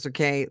listeners,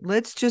 okay,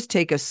 let's just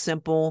take a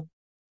simple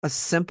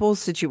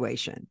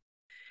situation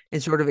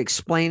and sort of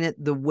explain it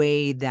the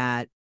way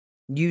that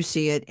you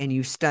see it and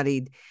you've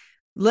studied.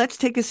 Let's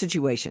take a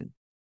situation.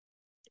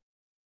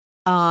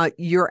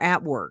 You're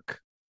at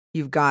work.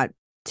 You've got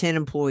 10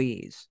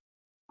 employees.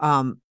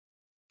 Um,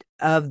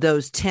 of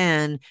those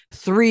 10,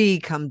 3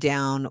 come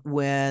down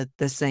with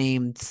the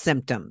same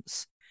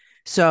symptoms.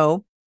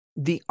 So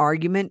the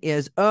argument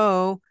is,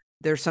 oh,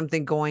 there's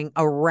something going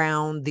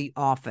around the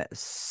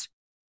office.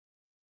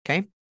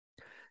 Okay.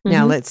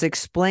 Now Hmm. let's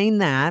explain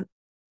that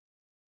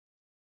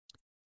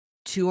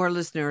to our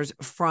listeners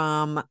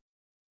from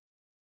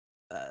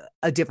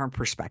a different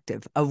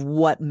perspective of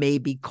what may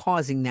be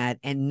causing that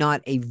and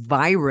not a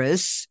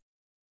virus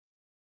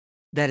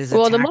that is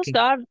Well, attacking.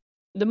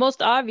 the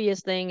most obvious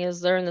thing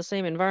is they're in the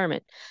same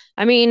environment.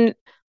 I mean,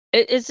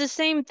 it's the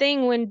same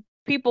thing when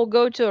people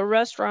go to a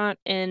restaurant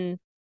and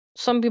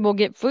some people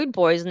get food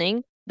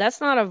poisoning.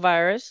 That's not a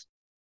virus.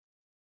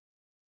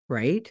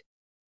 Right?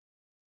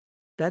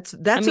 That's I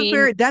that's a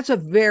mean,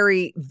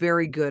 very,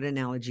 very good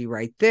analogy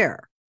right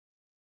there.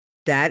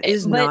 That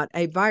is but not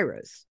a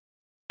virus.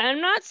 I'm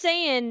not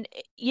saying,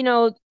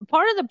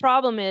 part of the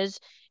problem is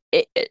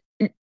it,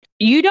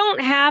 you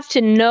don't have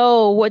to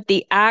know what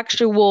the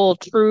actual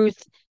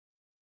truth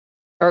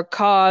or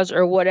cause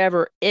or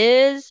whatever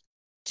is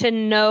to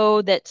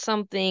know that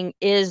something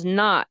is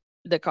not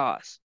the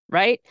cause,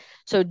 right?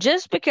 So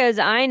just because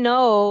I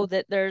know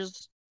that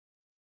there's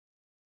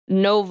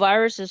no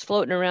viruses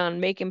floating around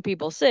making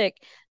people sick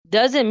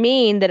doesn't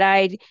mean that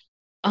I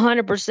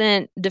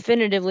 100%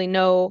 definitively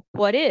know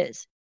what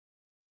is.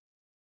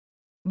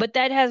 But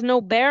that has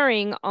no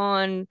bearing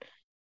on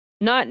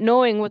not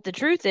knowing what the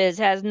truth is,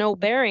 has no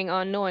bearing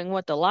on knowing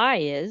what the lie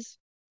is.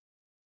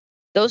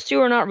 Those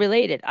two are not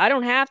related. I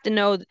don't have to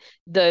know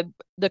the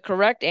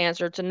correct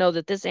answer to know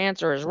that this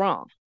answer is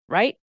wrong,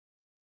 right?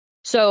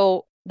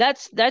 So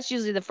that's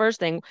usually the first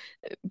thing.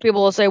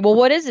 People will say, "Well,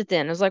 what is it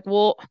then?" It's like,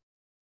 "Well,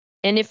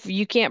 and if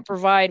you can't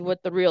provide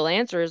what the real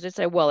answer is, they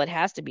say, "Well, it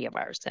has to be a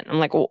virus then." I'm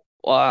like, "Well,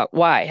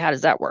 why? How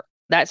does that work?"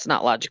 That's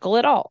not logical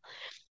at all.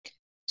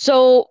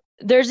 So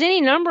there's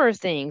any number of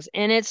things,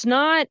 and it's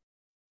not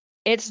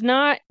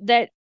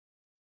that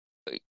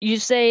you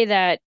say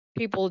that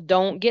people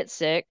don't get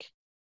sick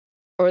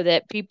or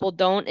that people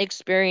don't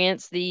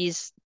experience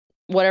these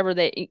whatever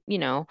they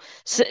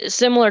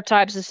similar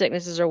types of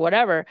sicknesses or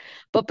whatever,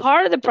 but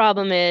part of the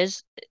problem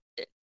is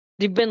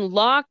they've been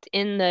locked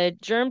in the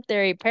germ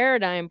theory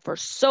paradigm for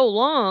so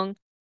long.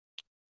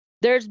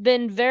 There's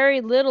been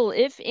very little,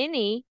 if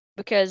any,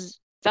 because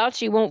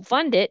Fauci won't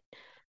fund it,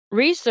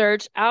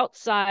 research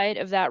outside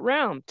of that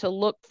realm to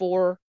look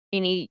for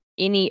any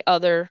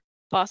other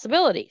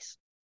possibilities.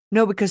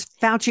 No, because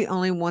Fauci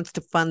only wants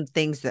to fund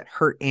things that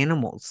hurt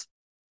animals.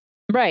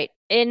 Right.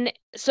 And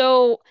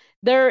so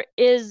there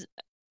is,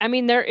 I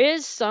mean, there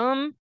is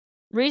some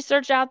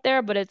research out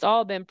there, but it's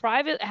all been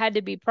private, had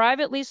to be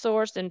privately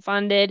sourced and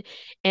funded,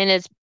 and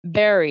it's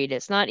buried.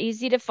 It's not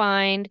easy to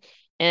find.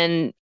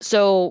 And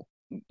so,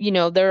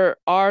 there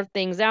are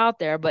things out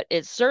there, but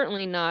it's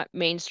certainly not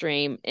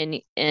mainstream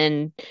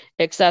and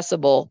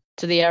accessible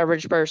to the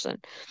average person.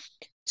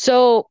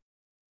 So,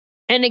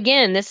 and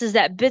again, this is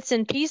that bits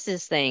and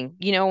pieces thing.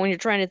 When you're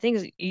trying to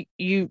think,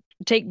 you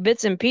take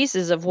bits and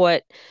pieces of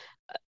what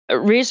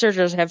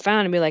researchers have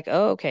found and be like,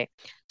 oh, okay.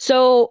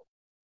 So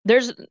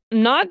there's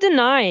not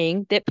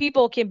denying that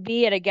people can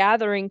be at a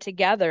gathering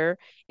together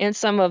and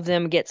some of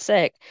them get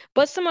sick,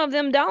 but some of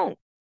them don't.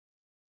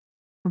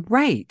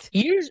 Right.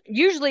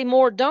 Usually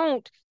more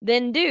don't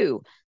than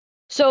do.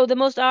 So the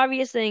most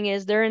obvious thing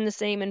is they're in the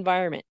same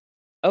environment.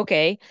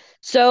 Okay.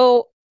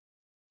 So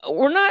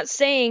we're not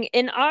saying,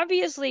 and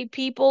obviously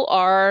people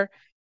are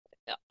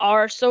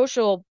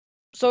social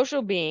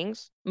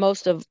beings.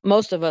 Most of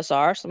us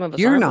are. Some of us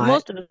You're aren't, but not.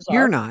 most of us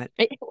You're are. not.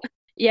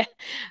 Yeah.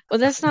 Well,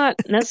 that's not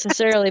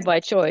necessarily by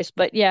choice,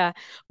 but yeah.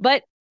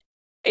 But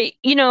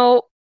you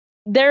know,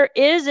 there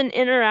is an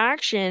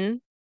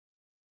interaction,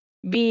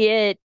 be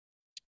it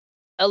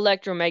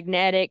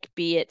electromagnetic,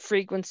 be it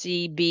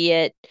frequency, be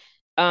it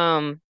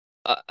um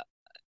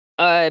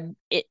uh,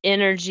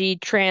 energy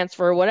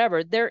transfer,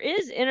 whatever. There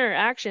is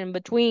interaction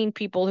between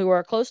people who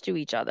are close to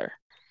each other,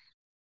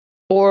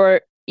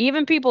 or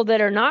even people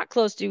that are not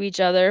close to each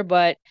other,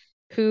 but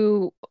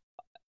who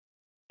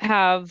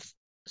have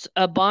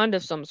a bond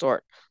of some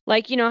sort.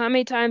 Like, how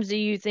many times do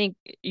you think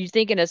you're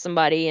thinking of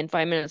somebody and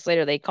 5 minutes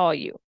later they call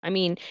you? I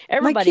mean, Like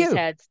everybody's you.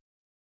 had,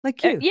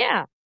 Like you.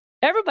 yeah,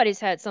 everybody's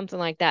had something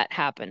like that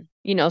happen.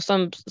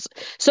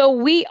 So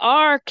we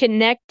are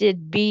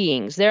connected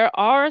beings. There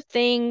are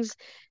things,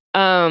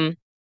 um,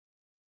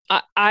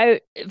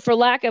 I for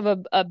lack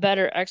of a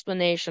better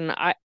explanation,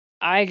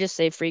 I just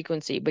say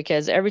frequency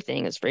because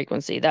everything is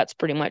frequency. That's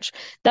pretty much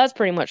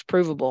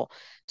provable.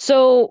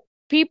 So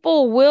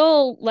people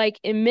will like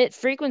emit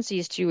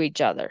frequencies to each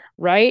other,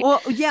 right?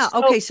 Well, yeah.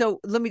 So Okay. So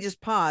let me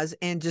just pause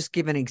and just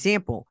give an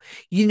example.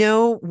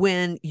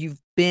 When you've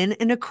been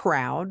in a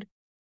crowd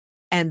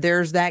and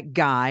there's that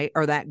guy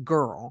or that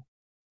girl,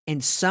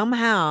 and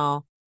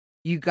somehow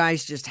you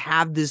guys just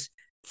have this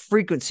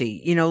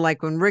frequency,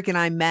 like when Rick and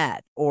I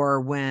met,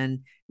 or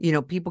when,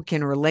 people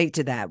can relate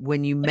to that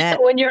when you met.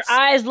 when your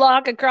eyes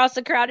lock across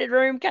a crowded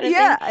room kind of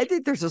Yeah, thing. I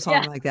think there's a Yeah.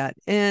 song like that.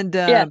 And,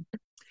 Yeah.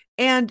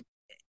 and,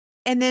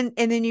 and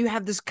then you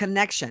have this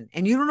connection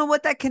and you don't know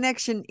what that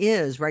connection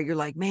is, right? You're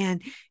like, man,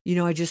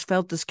 I just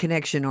felt this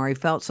connection or I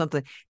felt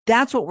something.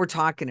 That's what we're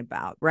talking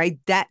about, right?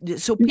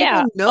 So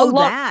Yeah. people know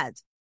that.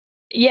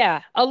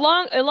 Yeah,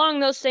 along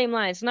those same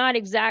lines. Not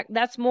exact.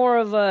 That's more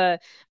of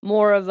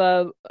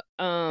a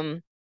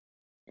um,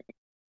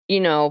 you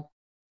know,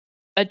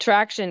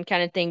 attraction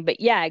kind of thing. But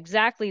yeah,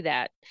 exactly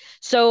that.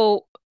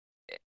 So,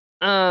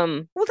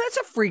 Well, that's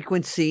a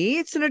frequency.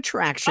 It's an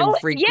attraction oh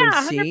yeah,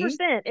 frequency.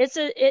 100%.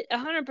 It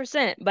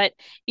 100%. But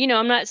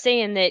I'm not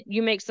saying that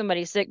you make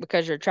somebody sick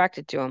because you're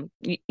attracted to them.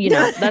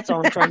 That's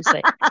all I'm trying to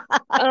say.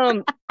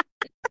 Um,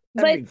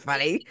 That'd but be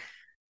funny.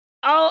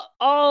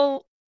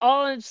 all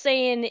all I'm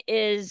saying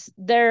is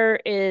there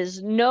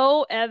is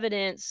no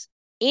evidence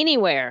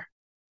anywhere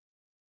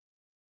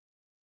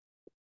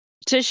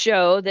to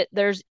show that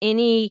there's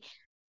any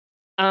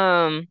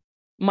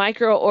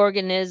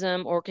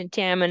microorganism or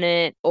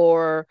contaminant,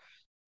 or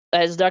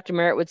as Dr.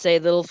 Merritt would say,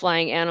 little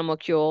flying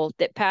animalcule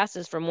that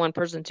passes from one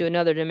person to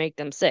another to make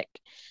them sick.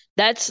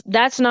 That's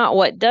not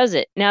what does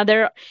it. Now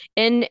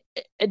and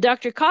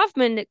Dr.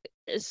 Kaufman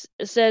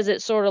says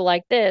it sort of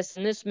like this,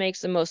 and this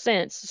makes the most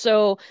sense.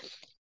 So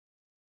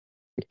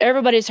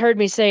everybody's heard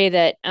me say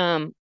that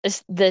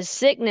the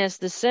sickness,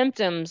 the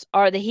symptoms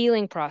are the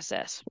healing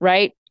process,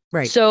 right?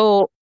 Right.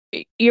 So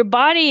your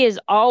body is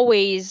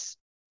always,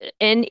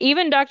 and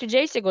even Dr.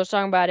 Jasek was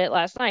talking about it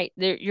last night,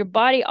 your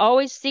body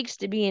always seeks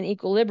to be in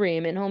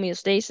equilibrium and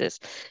homeostasis.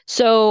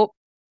 So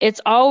it's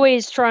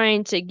always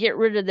trying to get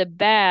rid of the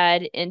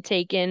bad and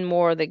take in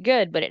more of the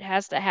good, but it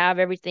has to have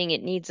everything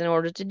it needs in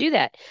order to do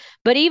that.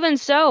 But even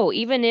so,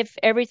 even if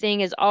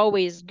everything is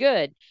always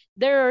good,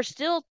 there are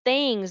still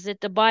things that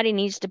the body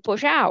needs to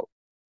push out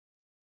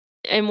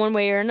in one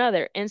way or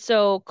another. And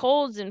so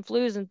colds and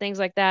flus and things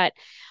like that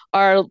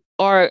are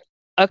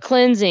a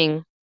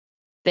cleansing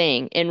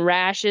thing, and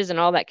rashes and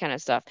all that kind of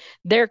stuff.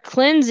 They're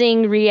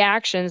cleansing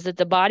reactions that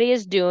the body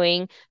is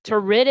doing to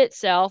rid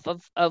itself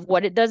of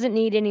what it doesn't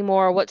need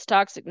anymore, what's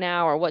toxic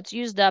now, or what's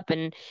used up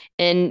and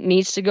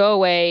needs to go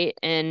away,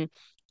 and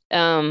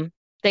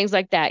things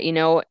like that.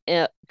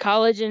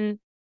 Collagen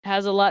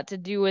has a lot to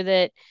do with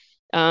it.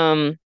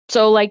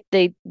 So like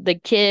the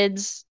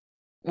kids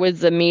with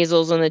the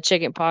measles and the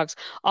chicken pox,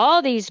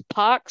 all these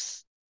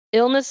pox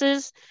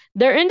illnesses,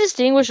 they're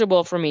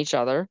indistinguishable from each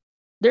other.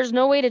 There's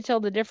no way to tell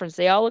the difference.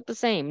 They all look the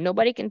same.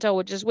 Nobody can tell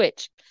which is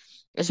which.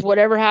 It's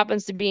whatever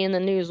happens to be in the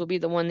news will be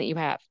the one that you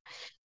have.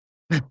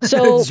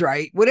 So That's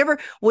right. Whatever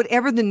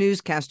the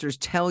newscasters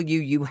tell you,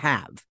 you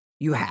have.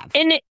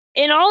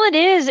 and all it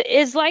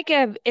is like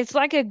a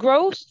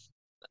growth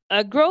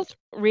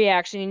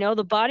reaction.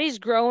 The body's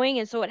growing,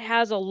 and so it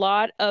has a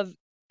lot of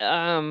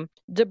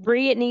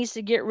debris it needs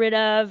to get rid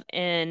of,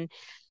 and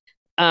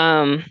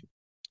um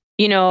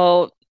you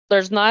know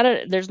there's not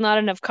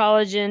enough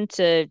collagen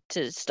to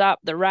stop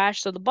the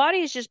rash, so the body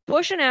is just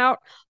pushing out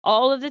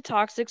all of the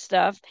toxic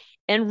stuff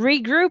and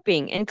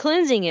regrouping and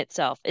cleansing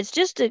itself. It's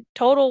just a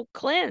total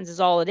cleanse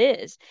is all it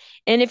is.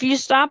 And if you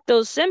stop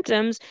those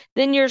symptoms,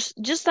 then you're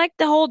just like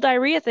the whole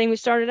diarrhea thing we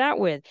started out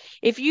with.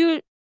 If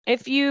you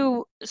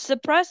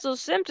suppress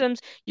those symptoms,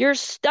 you're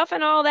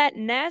stuffing all that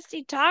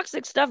nasty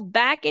toxic stuff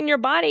back in your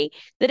body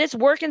that it's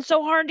working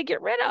so hard to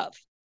get rid of.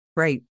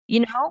 Right.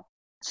 You know?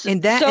 So,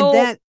 And that and so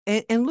that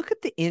and look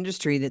at the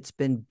industry that's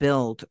been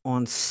built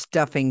on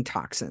stuffing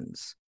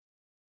toxins.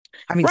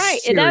 I mean, right,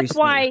 and that's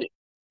seriously.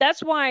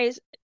 why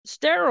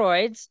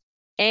steroids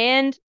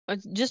and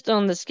just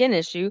on the skin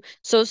issue,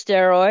 so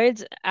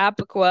steroids,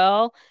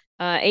 Apoquel,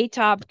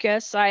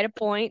 Atopica,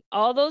 Cytopoint,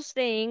 all those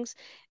things,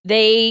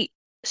 they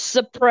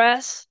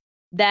suppress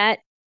that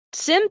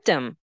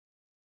symptom.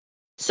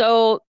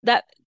 So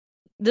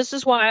this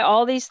is why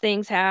all these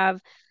things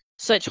have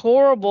such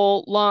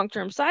horrible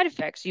long-term side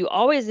effects. You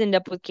always end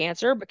up with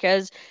cancer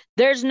because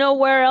there's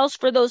nowhere else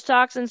for those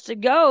toxins to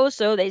go,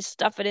 so they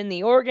stuff it in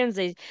the organs.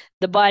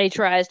 The body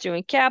tries to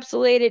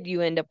encapsulate it.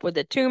 You end up with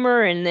a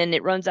tumor, and then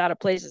it runs out of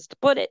places to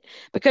put it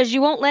because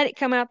you won't let it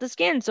come out the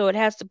skin, so it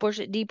has to push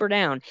it deeper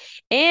down.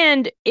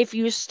 And if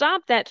you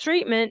stop that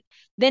treatment,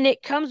 then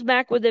it comes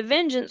back with a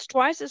vengeance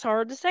twice as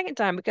hard the second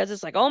time, because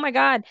it's like, oh my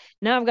God,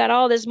 now I've got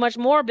all this much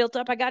more built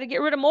up. I got to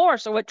get rid of more.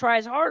 So it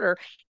tries harder,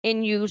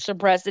 and you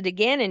suppress it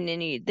again. And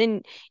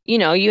then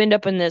you end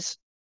up in this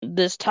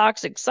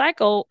toxic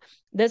cycle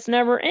that's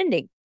never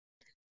ending.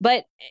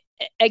 But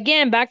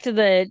again, back to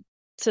the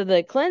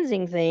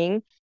cleansing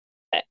thing,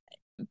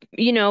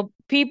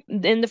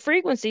 people in the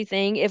frequency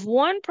thing, if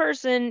one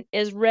person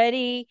is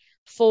ready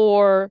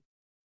for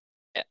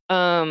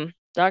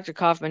Dr.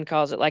 Kaufman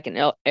calls it like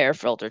an air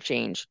filter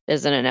change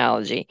as an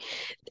analogy,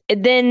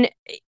 then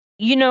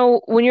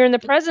when you're in the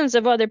presence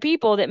of other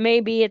people that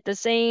may be at the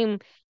same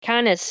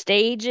kind of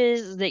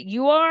stages that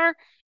you are,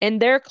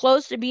 and they're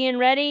close to being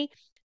ready,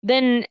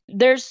 then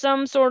there's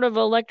some sort of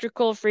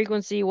electrical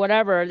frequency,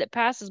 whatever, that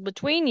passes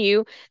between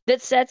you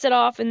that sets it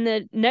off in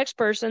the next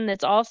person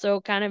that's also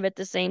kind of at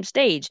the same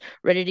stage,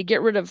 ready to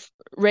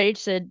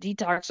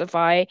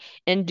detoxify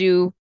and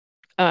do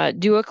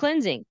a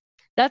cleansing.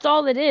 That's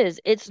all it is.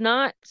 It's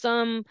not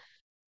some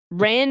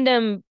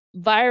random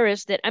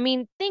virus that, I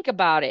mean, think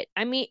about it.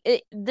 I mean,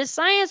 the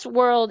science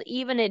world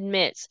even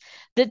admits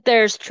that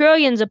there's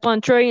trillions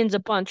upon trillions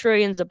upon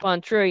trillions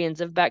upon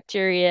trillions of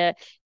bacteria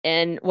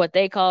and what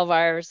they call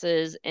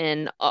viruses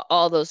and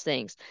all those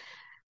things.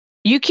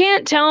 You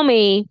can't tell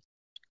me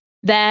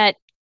that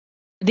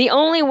the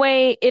only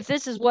way, if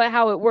this is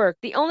how it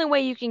worked, the only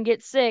way you can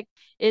get sick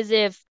is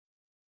if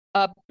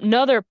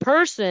another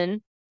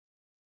person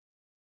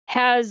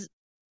has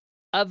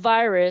a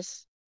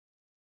virus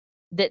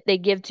that they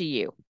give to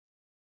you.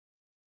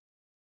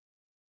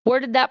 Where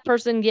did that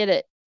person get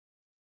it?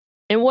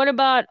 And what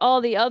about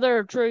all the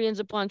other trillions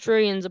upon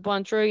trillions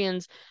upon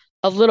trillions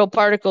of little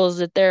particles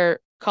that they're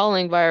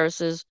calling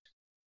viruses,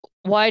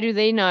 why do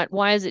they not?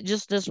 Why is it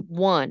just this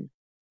one?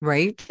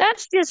 Right?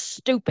 That's just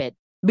stupid.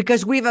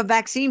 Because we have a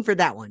vaccine for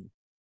that one.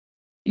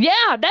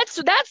 Yeah, that's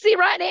the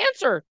right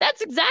answer.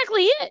 That's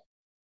exactly it.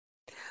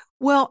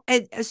 Well,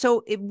 and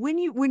so when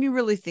you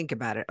really think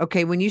about it,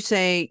 okay, when you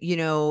say,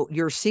 you're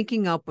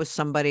syncing up with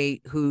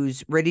somebody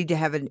who's ready to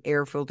have an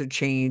air filter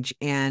change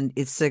and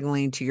it's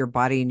signaling to your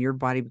body and your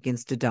body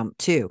begins to dump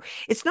too.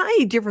 It's not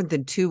any different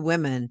than two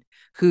women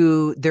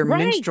who their Right.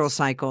 menstrual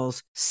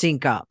cycles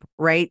sync up,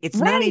 right? It's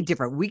not any Right.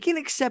 different. We can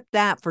accept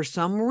that for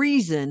some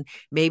reason.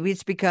 Maybe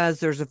it's because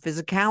there's a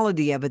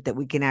physicality of it that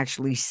we can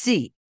actually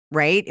see,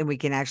 right? And we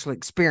can actually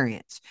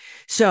experience.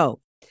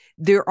 So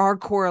there are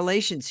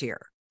correlations here.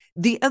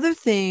 The other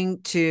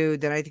thing too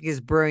that I think is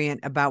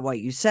brilliant about what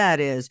you said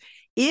is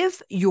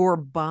if your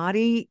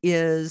body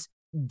is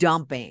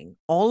dumping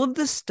all of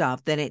the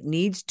stuff that it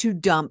needs to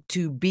dump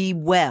to be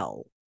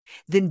well,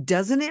 then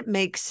doesn't it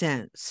make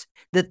sense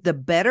that the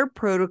better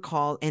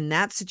protocol in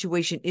that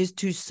situation is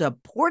to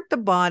support the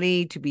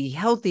body to be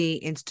healthy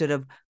instead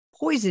of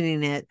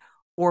poisoning it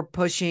or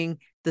pushing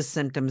the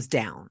symptoms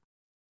down?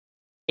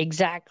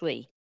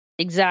 Exactly.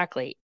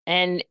 Exactly.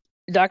 And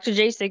Dr.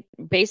 Jasek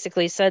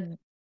basically said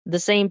the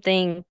same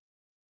thing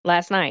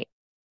last night.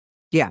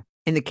 Yeah,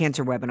 in the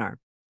cancer webinar,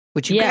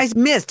 which you Yeah. guys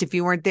missed if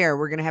you weren't there.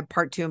 We're going to have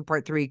part 2 and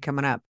part 3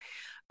 coming up.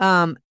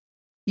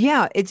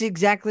 Yeah, it's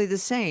exactly the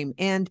same.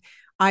 And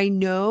I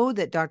know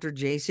that Dr.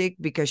 Jasek,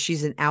 because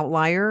she's an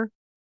outlier,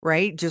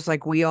 right? Just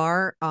like we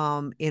are,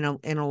 in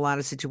a lot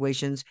of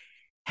situations,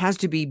 has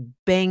to be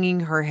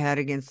banging her head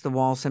against the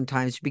wall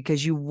sometimes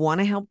because you want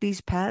to help these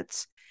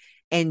pets.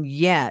 And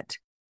yet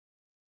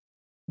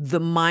the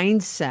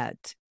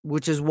mindset,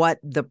 which is what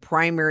the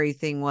primary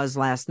thing was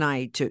last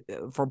night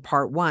for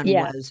part 1,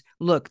 Yeah. was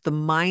look, the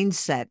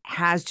mindset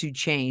has to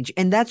change.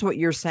 And that's what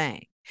you're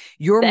saying.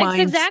 Your That's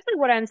mind's exactly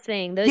what I'm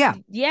saying. Yeah,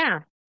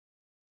 Yeah.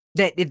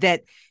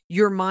 that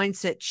your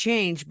mindset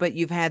changed, but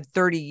you've had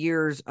 30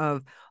 years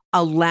of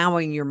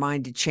allowing your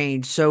mind to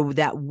change so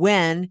that that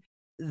when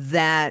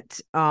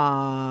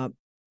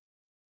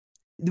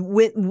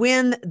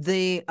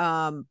the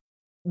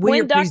when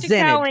you're When Dr.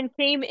 presented. Cowan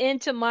came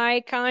into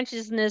my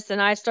consciousness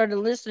and I started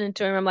listening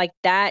to him, I'm like,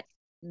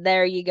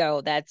 there you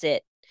go. That's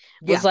it.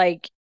 Was Yeah.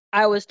 like,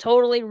 I was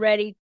totally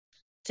ready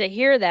to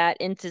hear that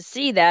and to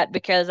see that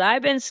because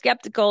I've been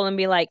skeptical and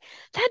be like,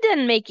 that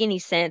doesn't make any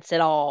sense at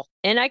all.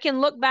 And I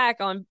can look back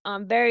on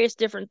various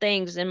different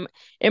things in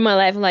my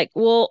life and like,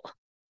 well,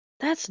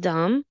 that's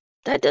dumb.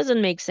 That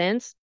doesn't make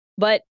sense.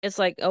 But it's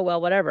like, oh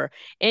well, whatever.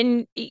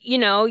 And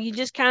you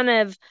just kind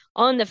of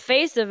on the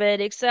face of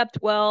it accept,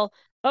 well,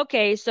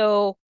 okay,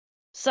 so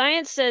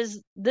science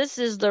says this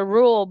is the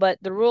rule, but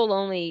the rule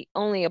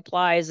only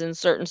applies in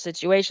certain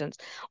situations.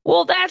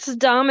 Well, that's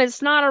dumb.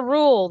 It's not a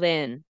rule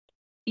then.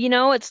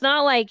 It's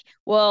not like,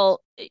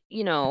 well,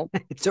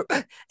 it's a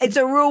it's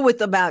a rule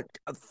with about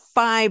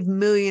 5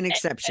 million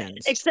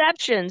exceptions.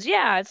 exceptions.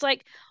 Yeah, it's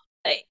like,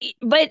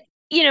 but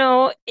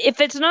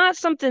if it's not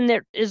something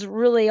that is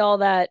really all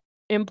that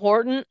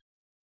important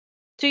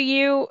to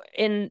you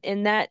in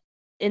that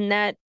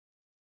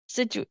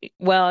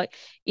well,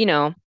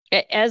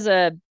 as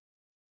a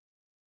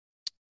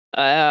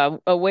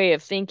way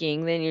of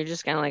thinking, then you're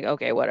just kind of like,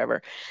 okay,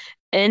 whatever.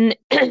 And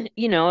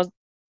you know,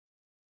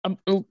 um,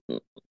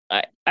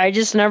 I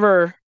just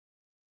never,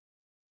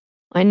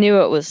 I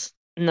knew it was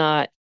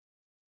not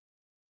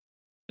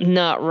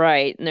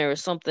right, and there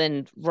was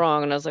something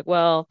wrong, and I was like,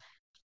 well,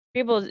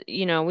 people,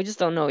 we just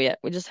don't know yet.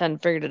 We just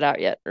hadn't figured it out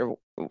yet,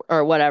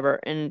 or whatever.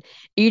 And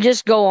you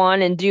just go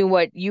on and do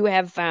what you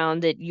have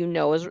found that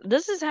is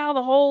this is how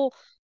the whole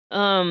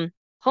um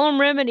home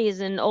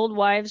remedies and old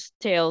wives'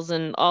 tales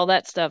and all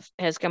that stuff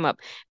has come up.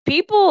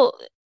 People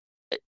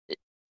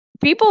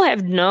people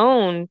have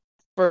known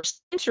for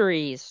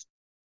centuries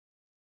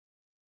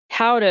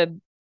how to,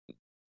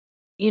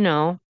 you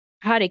know,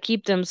 how to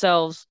keep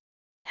themselves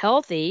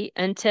healthy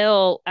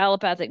until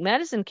allopathic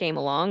medicine came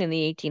along in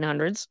the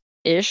 1800s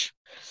ish.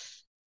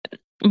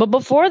 But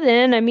before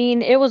then, I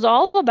mean, it was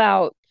all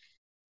about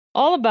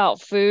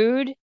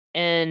food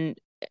and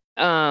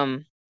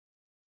um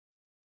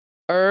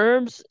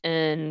herbs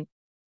and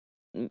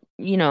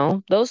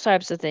those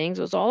types of things.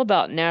 It was all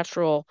about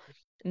natural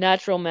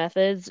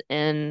methods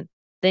and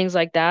things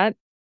like that.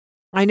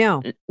 I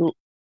know.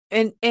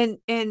 And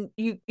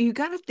you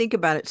got to think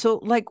about it. So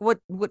like what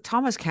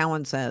Thomas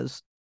Cowan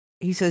says,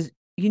 he says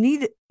you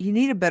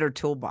need a better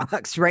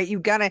toolbox, right? You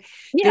got to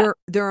Yeah.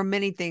 there are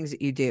many things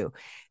that you do.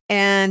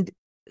 And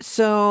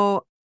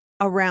so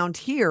around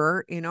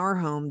here in our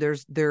home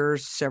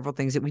there's several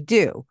things that we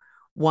do.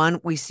 One,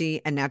 we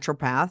see a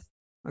naturopath,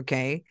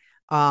 okay?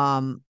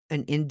 An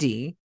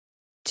ND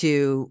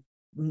to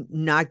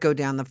not go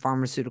down the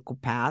pharmaceutical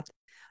path.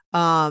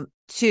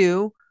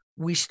 Two,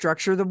 we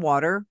structure the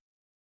water.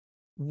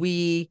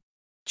 We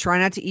try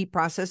not to eat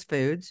processed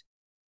foods.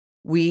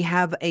 We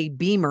have a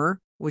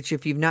beamer, which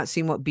if you've not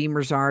seen what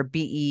beamers are,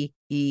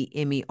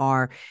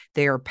 BEEMER,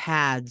 they are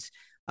pads.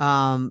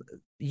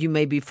 You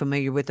may be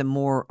familiar with them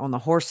more on the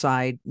horse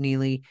side,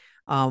 Nealy,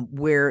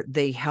 where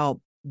they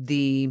help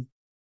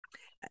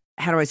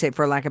how do I say it,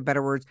 for lack of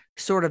better words,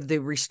 sort of the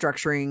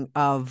restructuring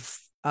of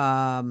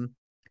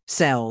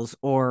cells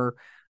or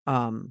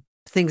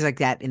things like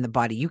that in the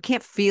body. You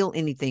can't feel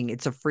anything.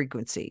 It's a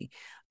frequency.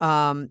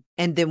 And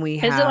then we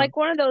Is it have, like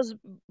one of those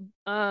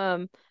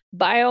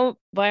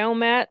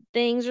biomat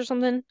things or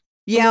something? Something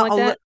yeah, like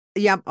that?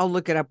 I'll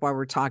look it up while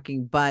we're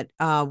talking. But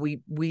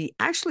we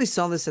actually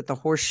saw this at the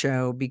horse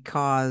show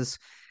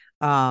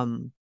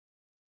um,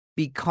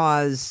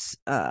 because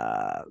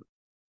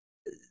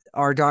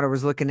our daughter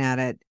was looking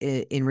at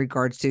it in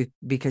regards to,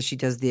 because she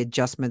does the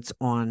adjustments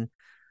on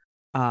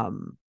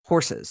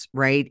horses,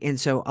 right? And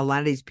so a lot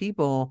of these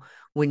people,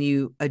 when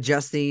you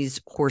adjust these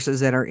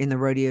horses that are in the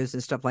rodeos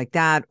and stuff like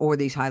that, or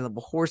these high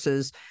level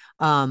horses,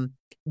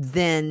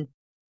 then,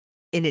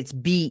 and it's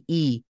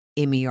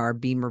BEMER,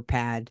 Beamer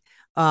pad.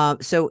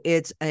 So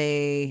it's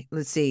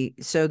let's see.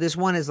 So this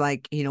one is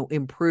like,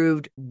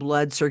 improved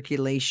blood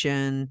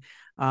circulation,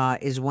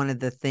 is one of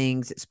the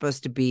things. It's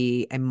supposed to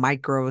be a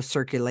micro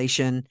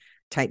circulation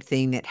type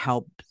thing that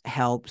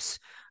helps.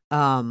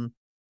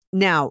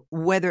 Now,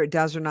 whether it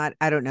does or not,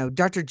 I don't know.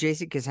 Dr.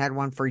 Jasek has had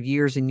one for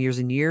years and years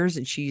and years,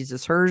 and she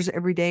uses hers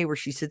every day where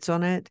she sits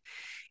on it.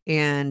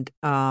 And,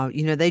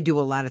 they do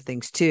a lot of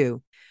things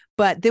too.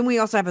 But then we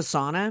also have a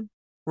sauna,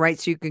 right?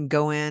 So you can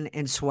go in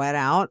and sweat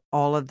out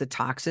all of the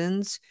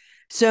toxins.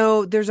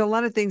 So there's a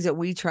lot of things that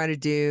we try to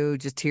do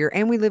just here.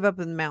 And we live up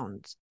in the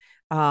mountains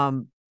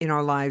in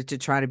our lives to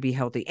try to be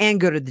healthy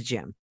and go to the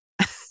gym.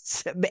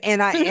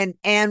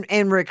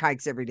 And Rick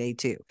hikes every day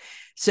too.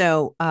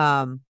 So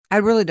I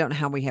really don't know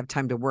how we have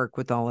time to work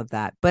with all of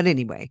that. But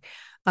anyway,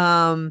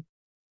 but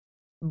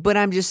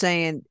I'm just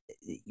saying,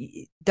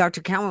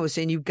 Dr. Cowan was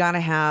saying you've got to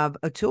have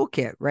a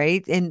toolkit,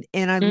 right? And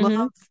I Mm-hmm.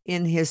 love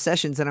in his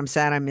sessions, and I'm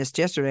sad I missed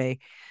yesterday,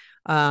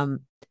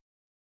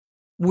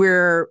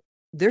 where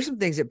there's some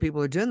things that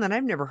people are doing that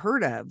I've never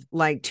heard of,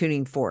 like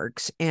tuning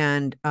forks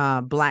and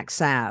black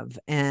salve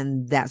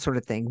and that sort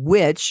of thing.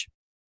 Which,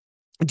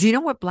 do you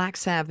know what black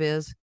salve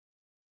is?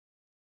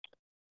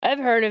 I've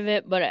heard of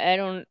it, but I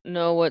don't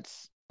know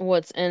what's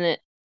in it.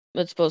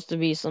 It's supposed to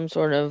be some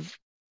sort of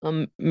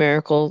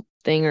miracle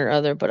thing or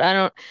other, but I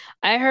don't.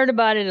 I heard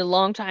about it a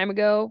long time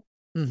ago,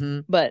 Mm-hmm.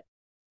 but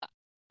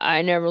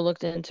I never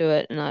looked into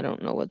it, and I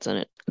don't know what's in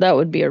it. That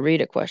would be a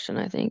Rita question,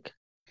 I think.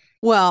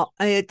 Well,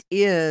 it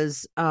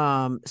is.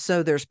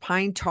 So there's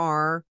pine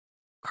tar,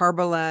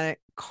 carbolic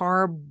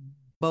acid.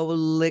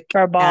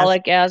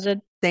 Carbolic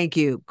acid. Thank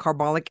you.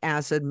 Carbolic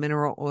acid,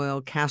 mineral oil,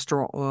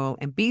 castor oil,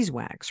 and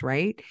beeswax,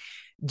 right?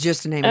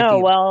 Just to name a Oh,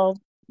 few. well,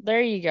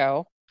 there you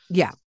go.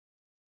 Yeah.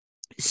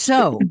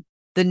 So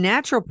the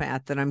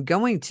naturopath that I'm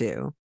going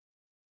to,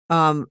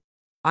 um,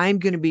 I'm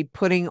going to be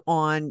putting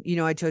on,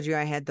 I told you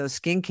I had those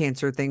skin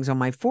cancer things on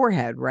my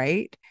forehead,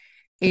 right?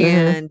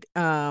 Mm-hmm.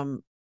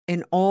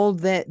 And all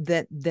that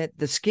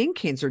the skin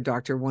cancer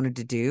doctor wanted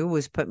to do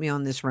was put me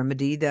on this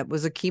remedy that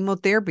was a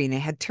chemotherapy, and it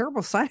had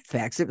terrible side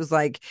effects. It was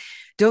like,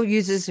 don't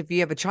use this if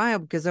you have a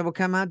child because it will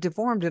come out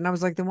deformed. And I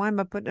was like, then why am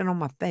I putting it on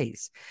my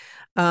face?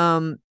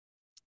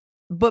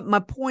 But my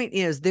point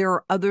is, there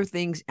are other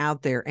things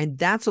out there, and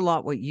that's a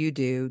lot what you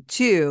do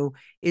too,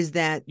 is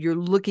that you're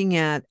looking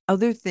at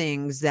other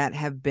things that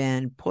have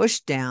been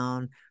pushed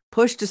down,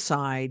 pushed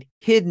aside,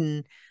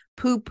 hidden,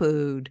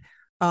 poo-pooed,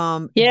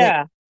 that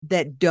Yeah.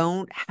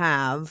 don't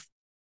have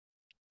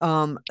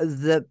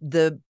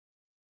the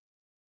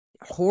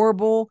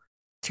horrible,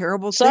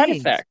 terrible Side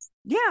things. effects.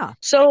 Yeah.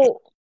 So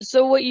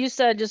what you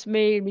said just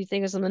made me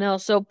think of something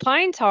else. So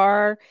pine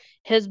tar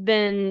has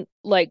been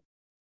like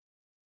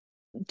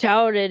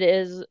touted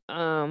as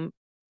a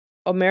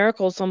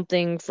miracle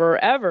something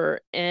forever,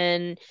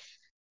 and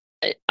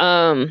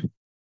um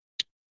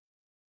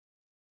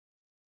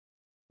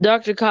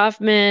Dr.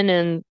 Kaufman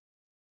and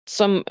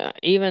some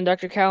even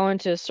Dr. Cowan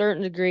to a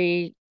certain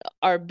degree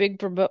are big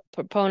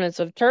proponents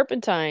of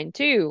turpentine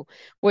too,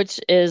 which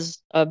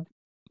is a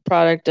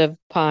product of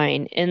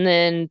pine. And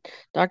then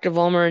Dr.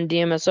 Vollmer and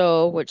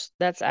DMSO, which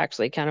that's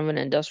actually kind of an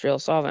industrial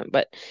solvent,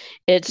 but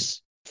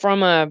it's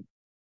from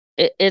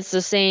it's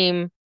the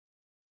same,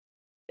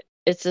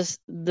 it's just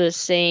the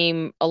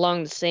same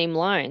along the same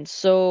lines.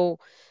 So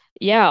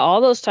yeah, all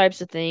those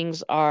types of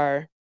things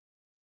are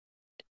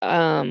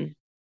um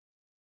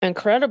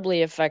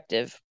incredibly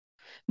effective.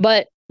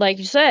 But like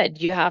you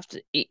said, you have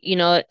to,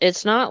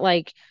 it's not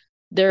like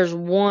there's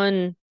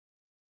one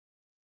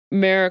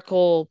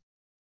miracle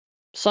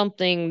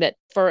something that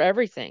for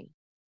everything,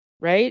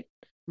 right?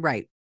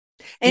 Right.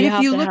 And You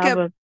have to have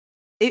a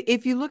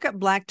if you look up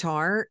black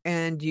tar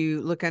and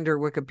you look under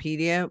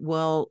Wikipedia,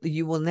 well,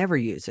 you will never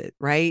use it,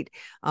 right?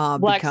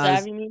 black salve,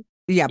 Because you mean?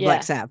 yeah,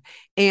 black Yeah. salve.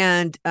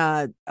 And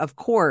of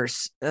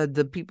course,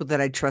 the people that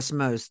I trust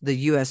most, the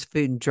U.S.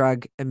 Food and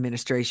Drug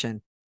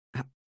Administration,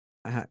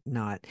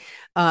 not,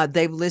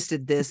 they've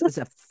listed this as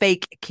a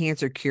fake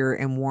cancer cure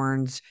and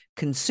warns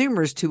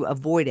consumers to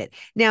avoid it.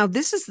 Now,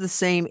 this is the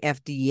same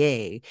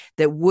FDA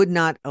that would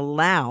not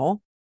allow,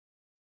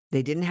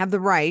 they didn't have the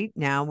right,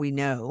 now we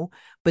know,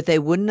 but they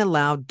wouldn't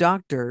allow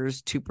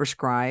doctors to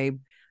prescribe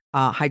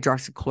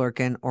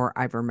hydroxychloroquine or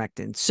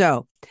ivermectin.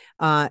 So,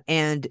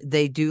 and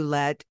they do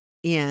let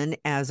in,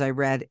 as I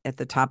read at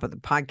the top of the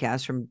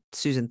podcast from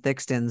Susan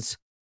Thixton's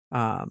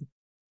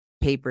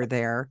paper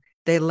there,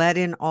 they let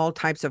in all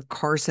types of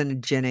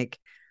carcinogenic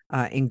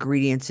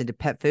ingredients into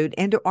pet food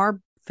and to our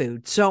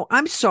food. So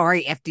I'm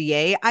sorry,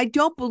 FDA. I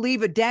don't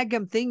believe a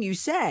daggum thing you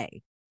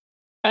say.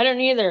 I don't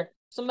either.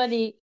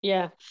 Somebody,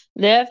 yeah,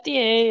 the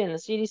FDA and the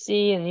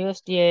CDC and the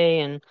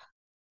USDA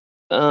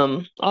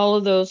and all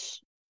of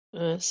those,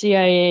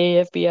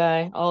 CIA,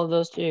 FBI, all of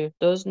those too.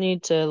 Those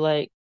need to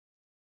like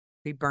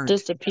Be burnt down.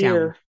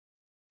 disappear. And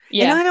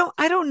Yeah,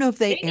 I don't know if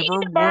they they need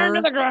ever to burn to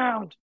were. the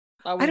ground.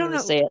 I I wasn't don't gonna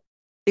know say it.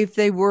 if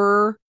they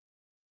were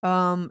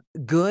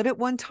good at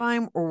one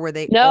time, or were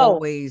they No,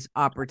 always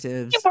they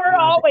operatives? were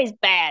always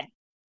bad.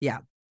 Yeah.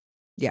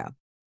 Yeah.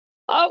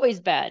 Always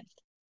bad.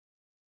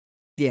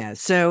 Yeah.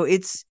 So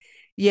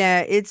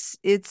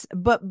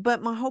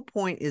but my whole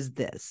point is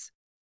this.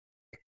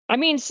 I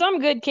mean, some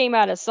good came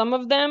out of some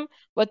of them,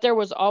 but there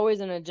was always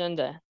an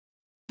agenda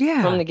from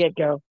Yeah. the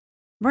get-go.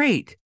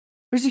 Right.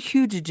 There's a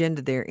huge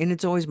agenda there, and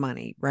it's always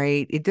money,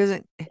 right? It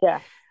doesn't. Yeah.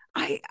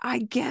 I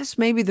guess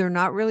maybe they're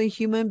not really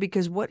human,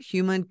 because what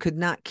human could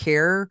not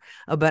care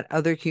about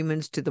other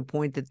humans to the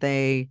point that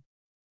they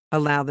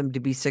allow them to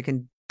be sick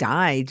and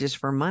die just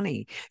for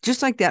money?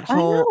 Just like that I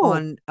whole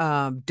know.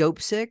 on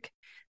Dope Sick,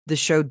 the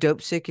show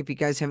Dope Sick. If you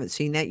guys haven't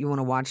seen that, you want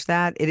to watch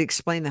that. It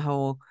explained the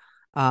whole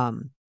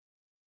um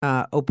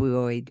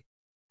opioid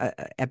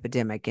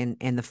epidemic,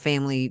 and the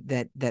family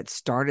that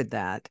started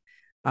that.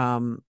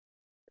 Um,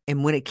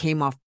 and when it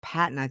came off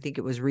patent, I think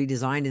it was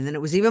redesigned, and then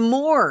it was even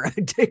more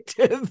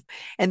addictive.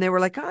 And they were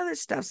like, "Oh,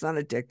 this stuff's not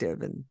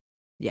addictive." And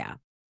yeah,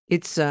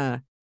 it's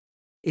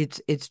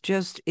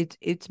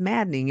it's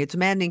maddening. It's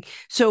maddening.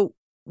 So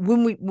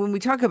when we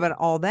talk about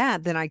all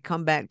that, then I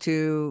come back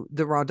to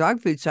the raw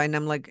dog food side, and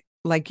I'm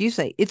like you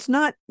say, it's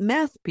not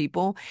meth,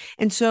 people.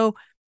 And so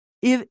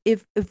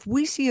if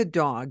we see a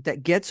dog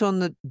that gets on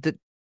the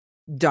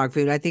dog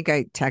food, I think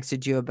I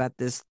texted you about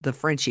this, the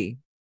Frenchie,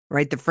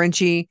 right? The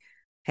Frenchie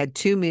had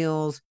 2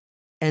 meals,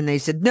 and they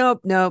said,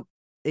 nope, nope.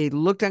 They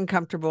looked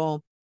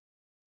uncomfortable,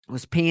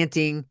 was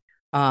panting.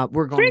 We're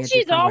going a Frenchies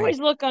different way. always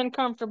look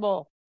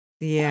uncomfortable.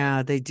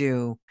 Yeah, they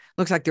do.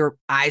 Looks like their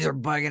eyes are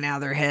bugging out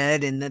of their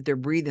head and that they're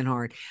breathing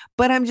hard.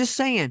 But I'm just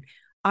saying,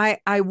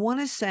 I want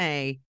to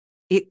say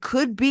it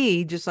could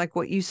be just like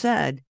what you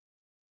said.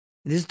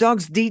 This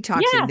dog's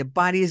detoxing. Yeah. The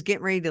body is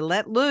getting ready to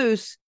let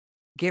loose.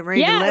 Get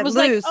ready to Yeah, it let was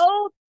like, loose.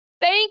 "Oh,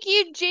 thank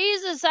you,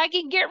 Jesus. I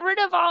can get rid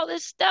of all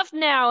this stuff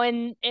now."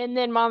 And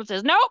then mom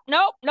says, "Nope,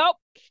 nope, nope.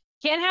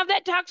 Can't have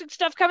that toxic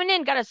stuff coming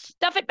in. Got to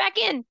stuff it back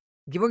in.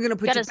 We're going to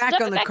put Got you to back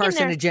stuff on it the back in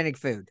there." carcinogenic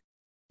food.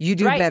 You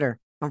do Right. better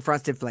on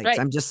Frosted Flakes. Right.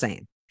 I'm just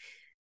saying.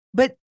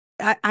 But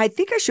I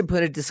think I should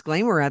put a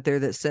disclaimer out there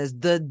that says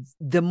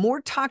the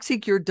more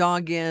toxic your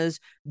dog is,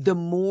 the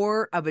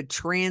more of a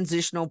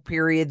transitional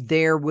period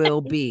there will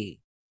be.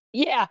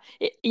 Yeah.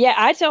 Yeah,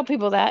 I tell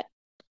people that.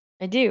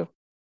 I do.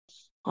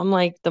 I'm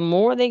like, the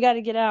more they got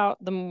to get out,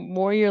 the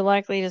more you're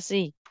likely to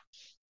see.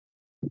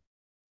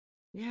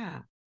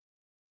 Yeah.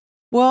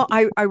 Well,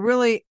 I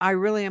really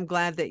am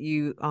glad that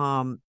you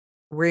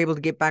were able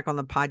to get back on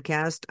the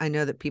podcast. I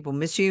know that people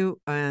miss you,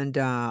 and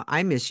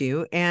I miss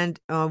you, and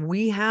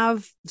we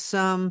have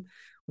some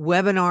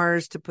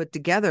webinars to put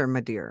together, my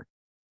dear.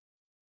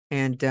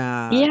 And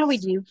Yeah, we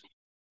do.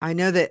 I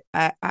know that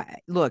I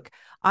look,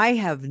 I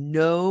have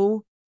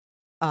no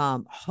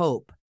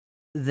hope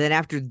that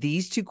after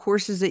these two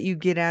courses that you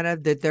get out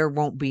of, that there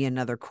won't be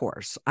another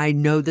course. I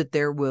know that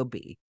there will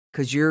be,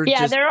 because you're Yeah,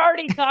 just they're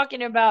already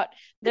talking about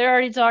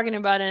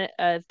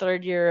a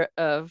third year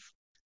of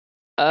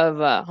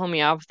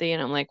homeopathy,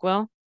 and I'm like,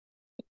 well,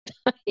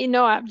 I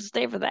have to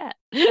stay for that.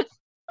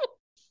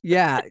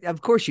 yeah,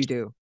 of course you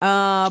do.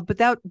 But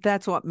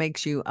that's what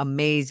makes you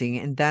amazing,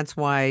 and that's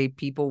why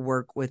people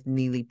work with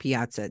Nealy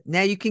Piazza.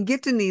 Now you can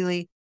get to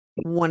Nealy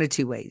one of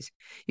two ways.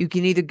 You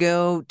can either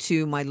go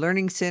to my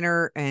learning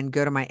center and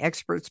go to my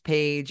experts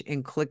page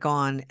and click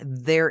on,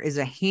 there is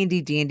a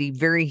handy dandy,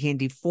 very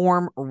handy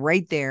form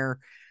right there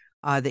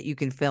that you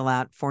can fill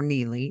out for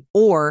Nealy,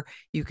 or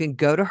you can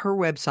go to her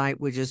website,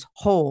 which is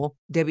whole,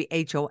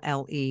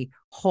 WHOLE,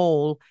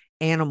 whole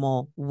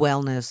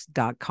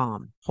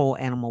animalwellness.com,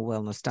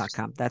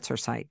 wholeanimalwellness.com. That's her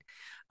site.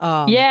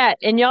 Yeah,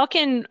 and y'all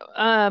can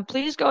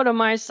please go to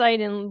my site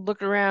and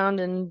look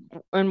around and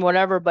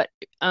whatever, but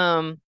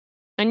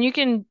and you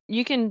can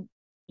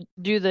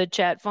do the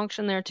chat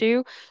function there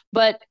too.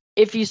 But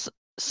if you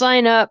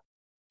sign up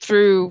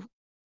through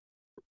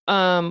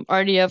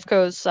RDF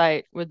Co's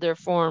site with their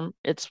form,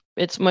 it's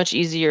much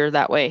easier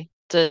that way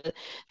to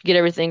get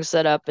everything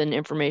set up and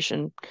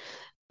information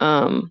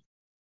um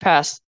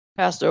passed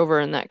over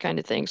and that kind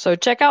of thing. So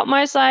check out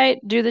my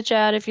site, do the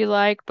chat if you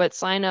like, but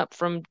sign up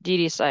from Dee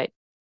Dee's site.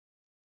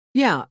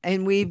 Yeah,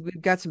 and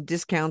we've got some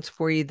discounts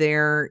for you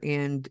there,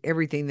 and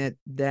everything that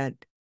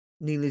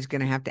Neely's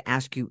going to have to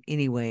ask you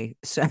anyway.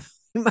 So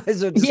you might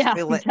as well just Yeah,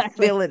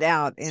 exactly. fill it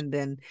out, and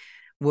then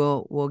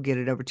we'll get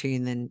it over to you,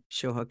 and then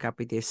she'll hook up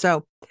with you.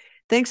 So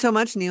Thanks so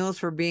much, Niels,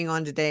 for being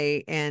on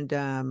today.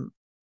 And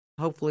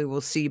hopefully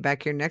we'll see you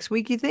back here next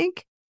week, you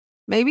think?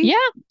 Maybe?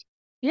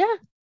 Yeah.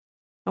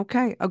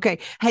 Okay.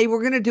 Hey,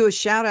 we're going to do a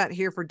shout out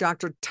here for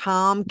Dr.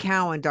 Tom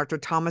Cowan, Dr.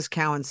 Thomas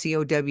Cowan,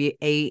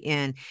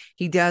 Cowan.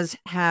 He does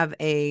have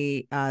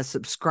a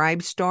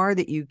subscribe star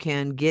that you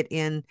can get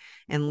in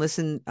and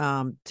listen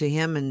to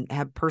him and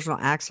have personal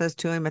access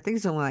to him. I think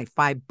it's only like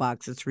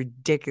 $5. It's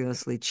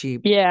ridiculously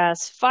cheap. Yeah,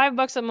 it's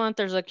 $5 a month.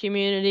 There's a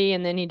community,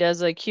 and then he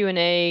does a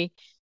Q&A,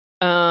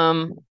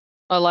 a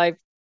live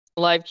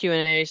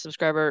Q&A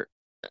subscriber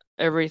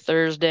every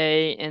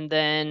Thursday, and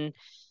then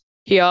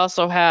he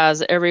also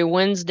has every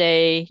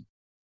Wednesday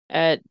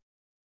at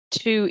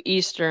 2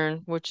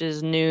 Eastern, which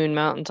is noon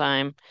Mountain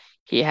Time.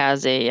 He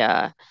has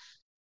a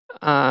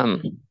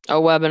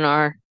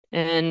webinar,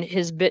 and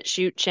his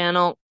BitChute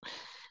channel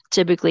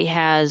typically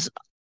has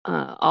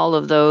all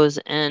of those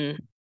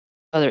and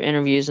other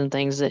interviews and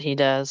things that he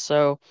does.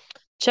 So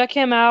check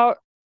him out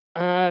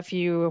if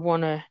you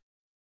want to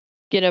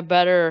get a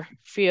better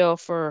feel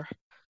for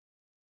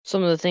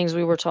some of the things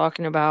we were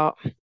talking about.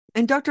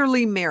 And Dr.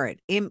 Lee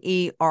Merritt,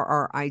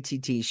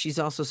 Merritt. She's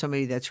also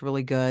somebody that's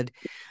really good.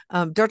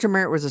 Dr.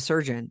 Merritt was a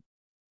surgeon.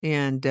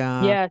 And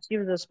yeah, she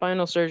was a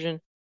spinal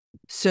surgeon.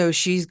 So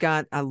she's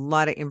got a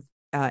lot of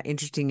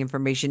interesting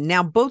information.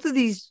 Now, both of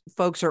these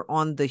folks are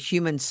on the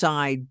human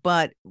side,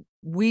 but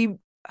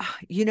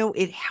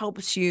it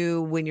helps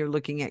you when you're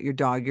looking at your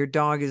dog. Your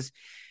dog is,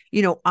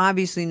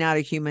 obviously not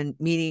a human,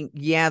 meaning,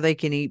 yeah, they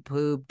can eat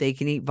poop, they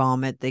can eat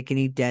vomit, they can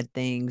eat dead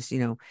things.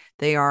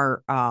 They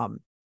are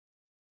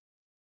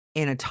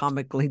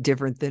anatomically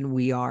different than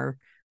we are.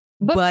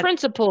 But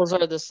principles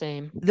are the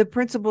same. The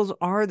principles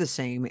are the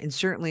same, and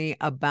certainly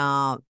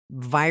about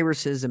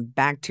viruses and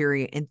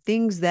bacteria and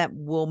things that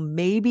will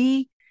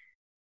maybe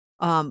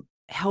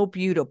help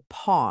you to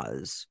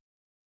pause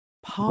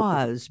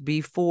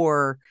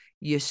before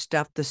you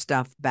stuff the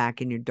stuff back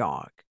in your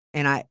dog.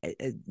 And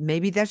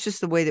maybe that's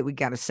just the way that we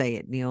got to say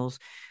it, Niels,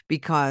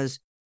 because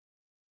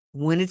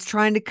when it's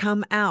trying to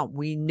come out,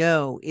 we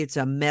know it's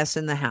a mess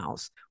in the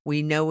house.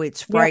 We know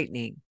it's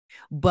frightening. Yep.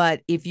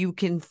 But if you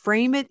can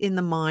frame it in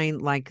the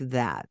mind like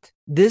that,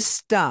 this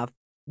stuff,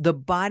 the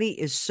body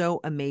is so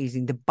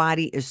amazing. The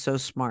body is so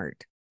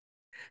smart.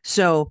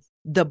 So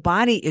the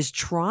body is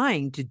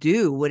trying to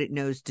do what it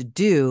knows to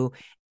do,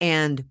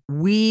 and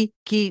we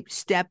keep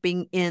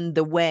stepping in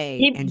the way.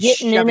 Keep and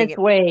getting in its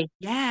way.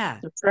 Yeah.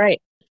 That's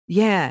right.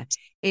 Yeah.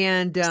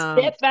 And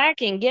step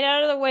back and get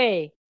out of the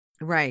way.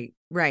 Right.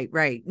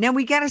 Now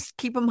we got to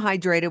keep them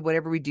hydrated,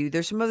 whatever we do.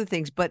 There's some other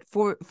things, but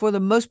for the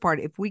most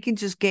part, if we can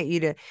just get you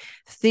to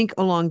think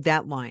along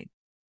that line,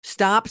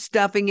 stop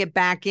stuffing it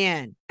back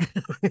in.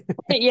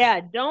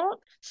 Yeah. Don't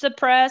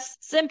suppress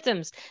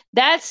symptoms.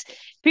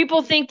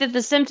 People think that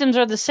the symptoms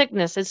are the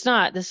sickness. It's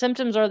not. The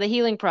symptoms are the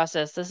healing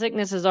process. The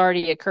sickness has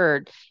already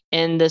occurred,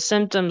 and the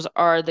symptoms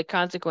are the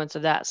consequence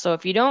of that. So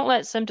if you don't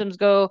let symptoms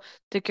go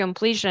to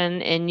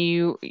completion, and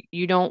you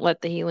don't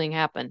let the healing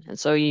happen, and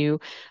so you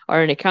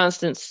are in a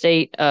constant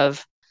state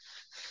of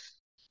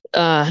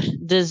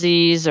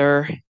disease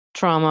or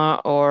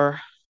trauma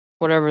or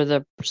whatever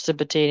the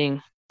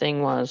precipitating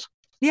thing was.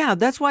 Yeah,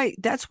 that's why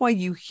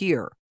you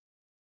hear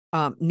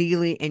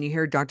Nealy and you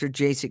hear Dr.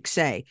 Jasek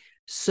say,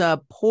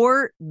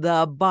 support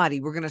the body.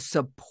 We're going to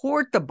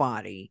support the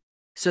body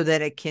so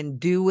that it can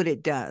do what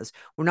it does.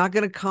 We're not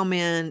going to come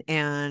in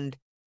and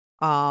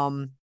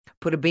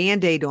put a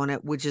Band-Aid on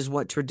it, which is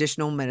what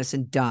traditional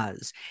medicine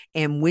does.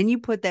 And when you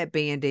put that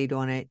Band-Aid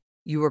on it,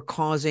 you are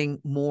causing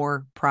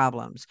more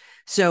problems.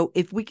 So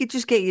if we could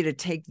just get you to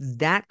take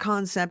that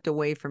concept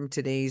away from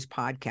today's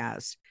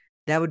podcast,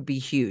 that would be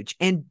huge.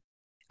 And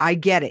I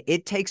get it.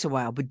 It takes a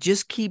while, but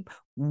just keep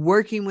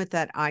working with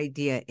that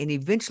idea. And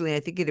eventually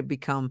I think it'll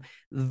become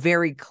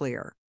very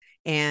clear,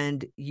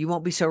 and you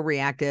won't be so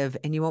reactive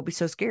and you won't be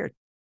so scared.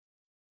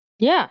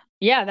 Yeah.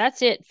 Yeah.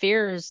 That's it.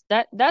 Fear is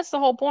that's the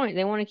whole point.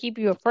 They want to keep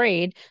you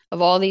afraid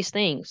of all these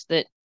things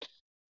that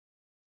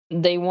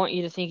they want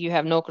you to think you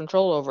have no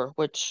control over,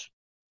 which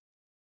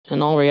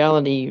in all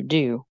reality you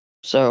do.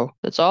 So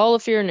it's all a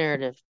fear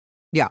narrative.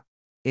 Yeah,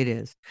 it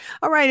is.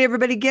 All right,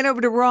 everybody, get over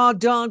to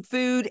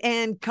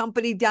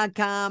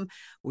rawdogfoodandcompany.com,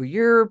 where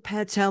your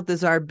pet's health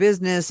is our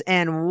business.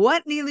 And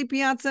what, Nealy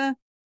Piazza?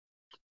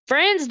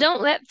 Friends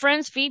don't let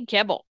friends feed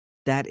kibble.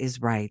 That is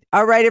right.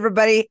 All right,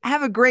 everybody,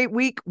 have a great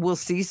week. We'll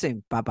see you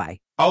soon. Bye-bye.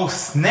 Oh,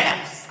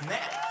 snap.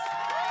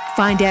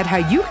 Find out how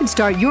you can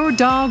start your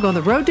dog on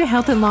the road to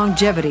health and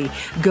longevity.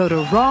 Go to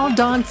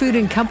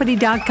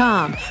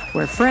rawdogfoodandcompany.com,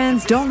 where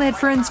friends don't let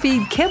friends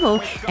feed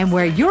kibble, and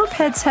where your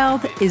pet's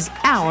health is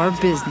our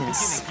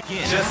business.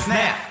 Just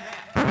snap.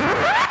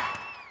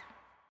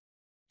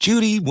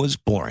 Judy was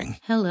boring.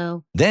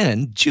 Hello.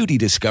 Then Judy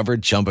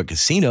discovered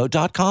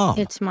ChumbaCasino.com.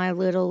 It's my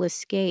little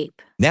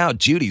escape. Now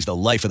Judy's the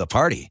life of the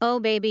party. Oh,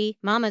 baby,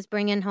 mama's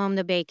bringing home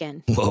the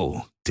bacon.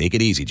 Whoa, take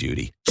it easy,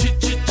 Judy.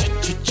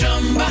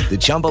 The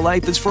Chumba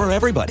life is for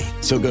everybody.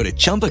 So go to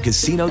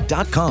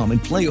ChumbaCasino.com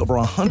and play over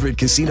 100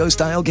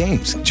 casino-style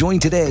games. Join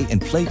today and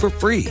play for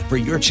free for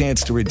your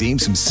chance to redeem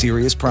some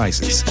serious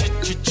prizes.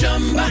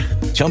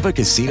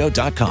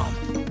 ChumbaCasino.com.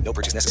 No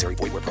purchase necessary.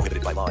 Void where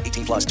prohibited by law.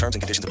 18 plus terms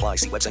and conditions apply.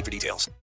 See website for details.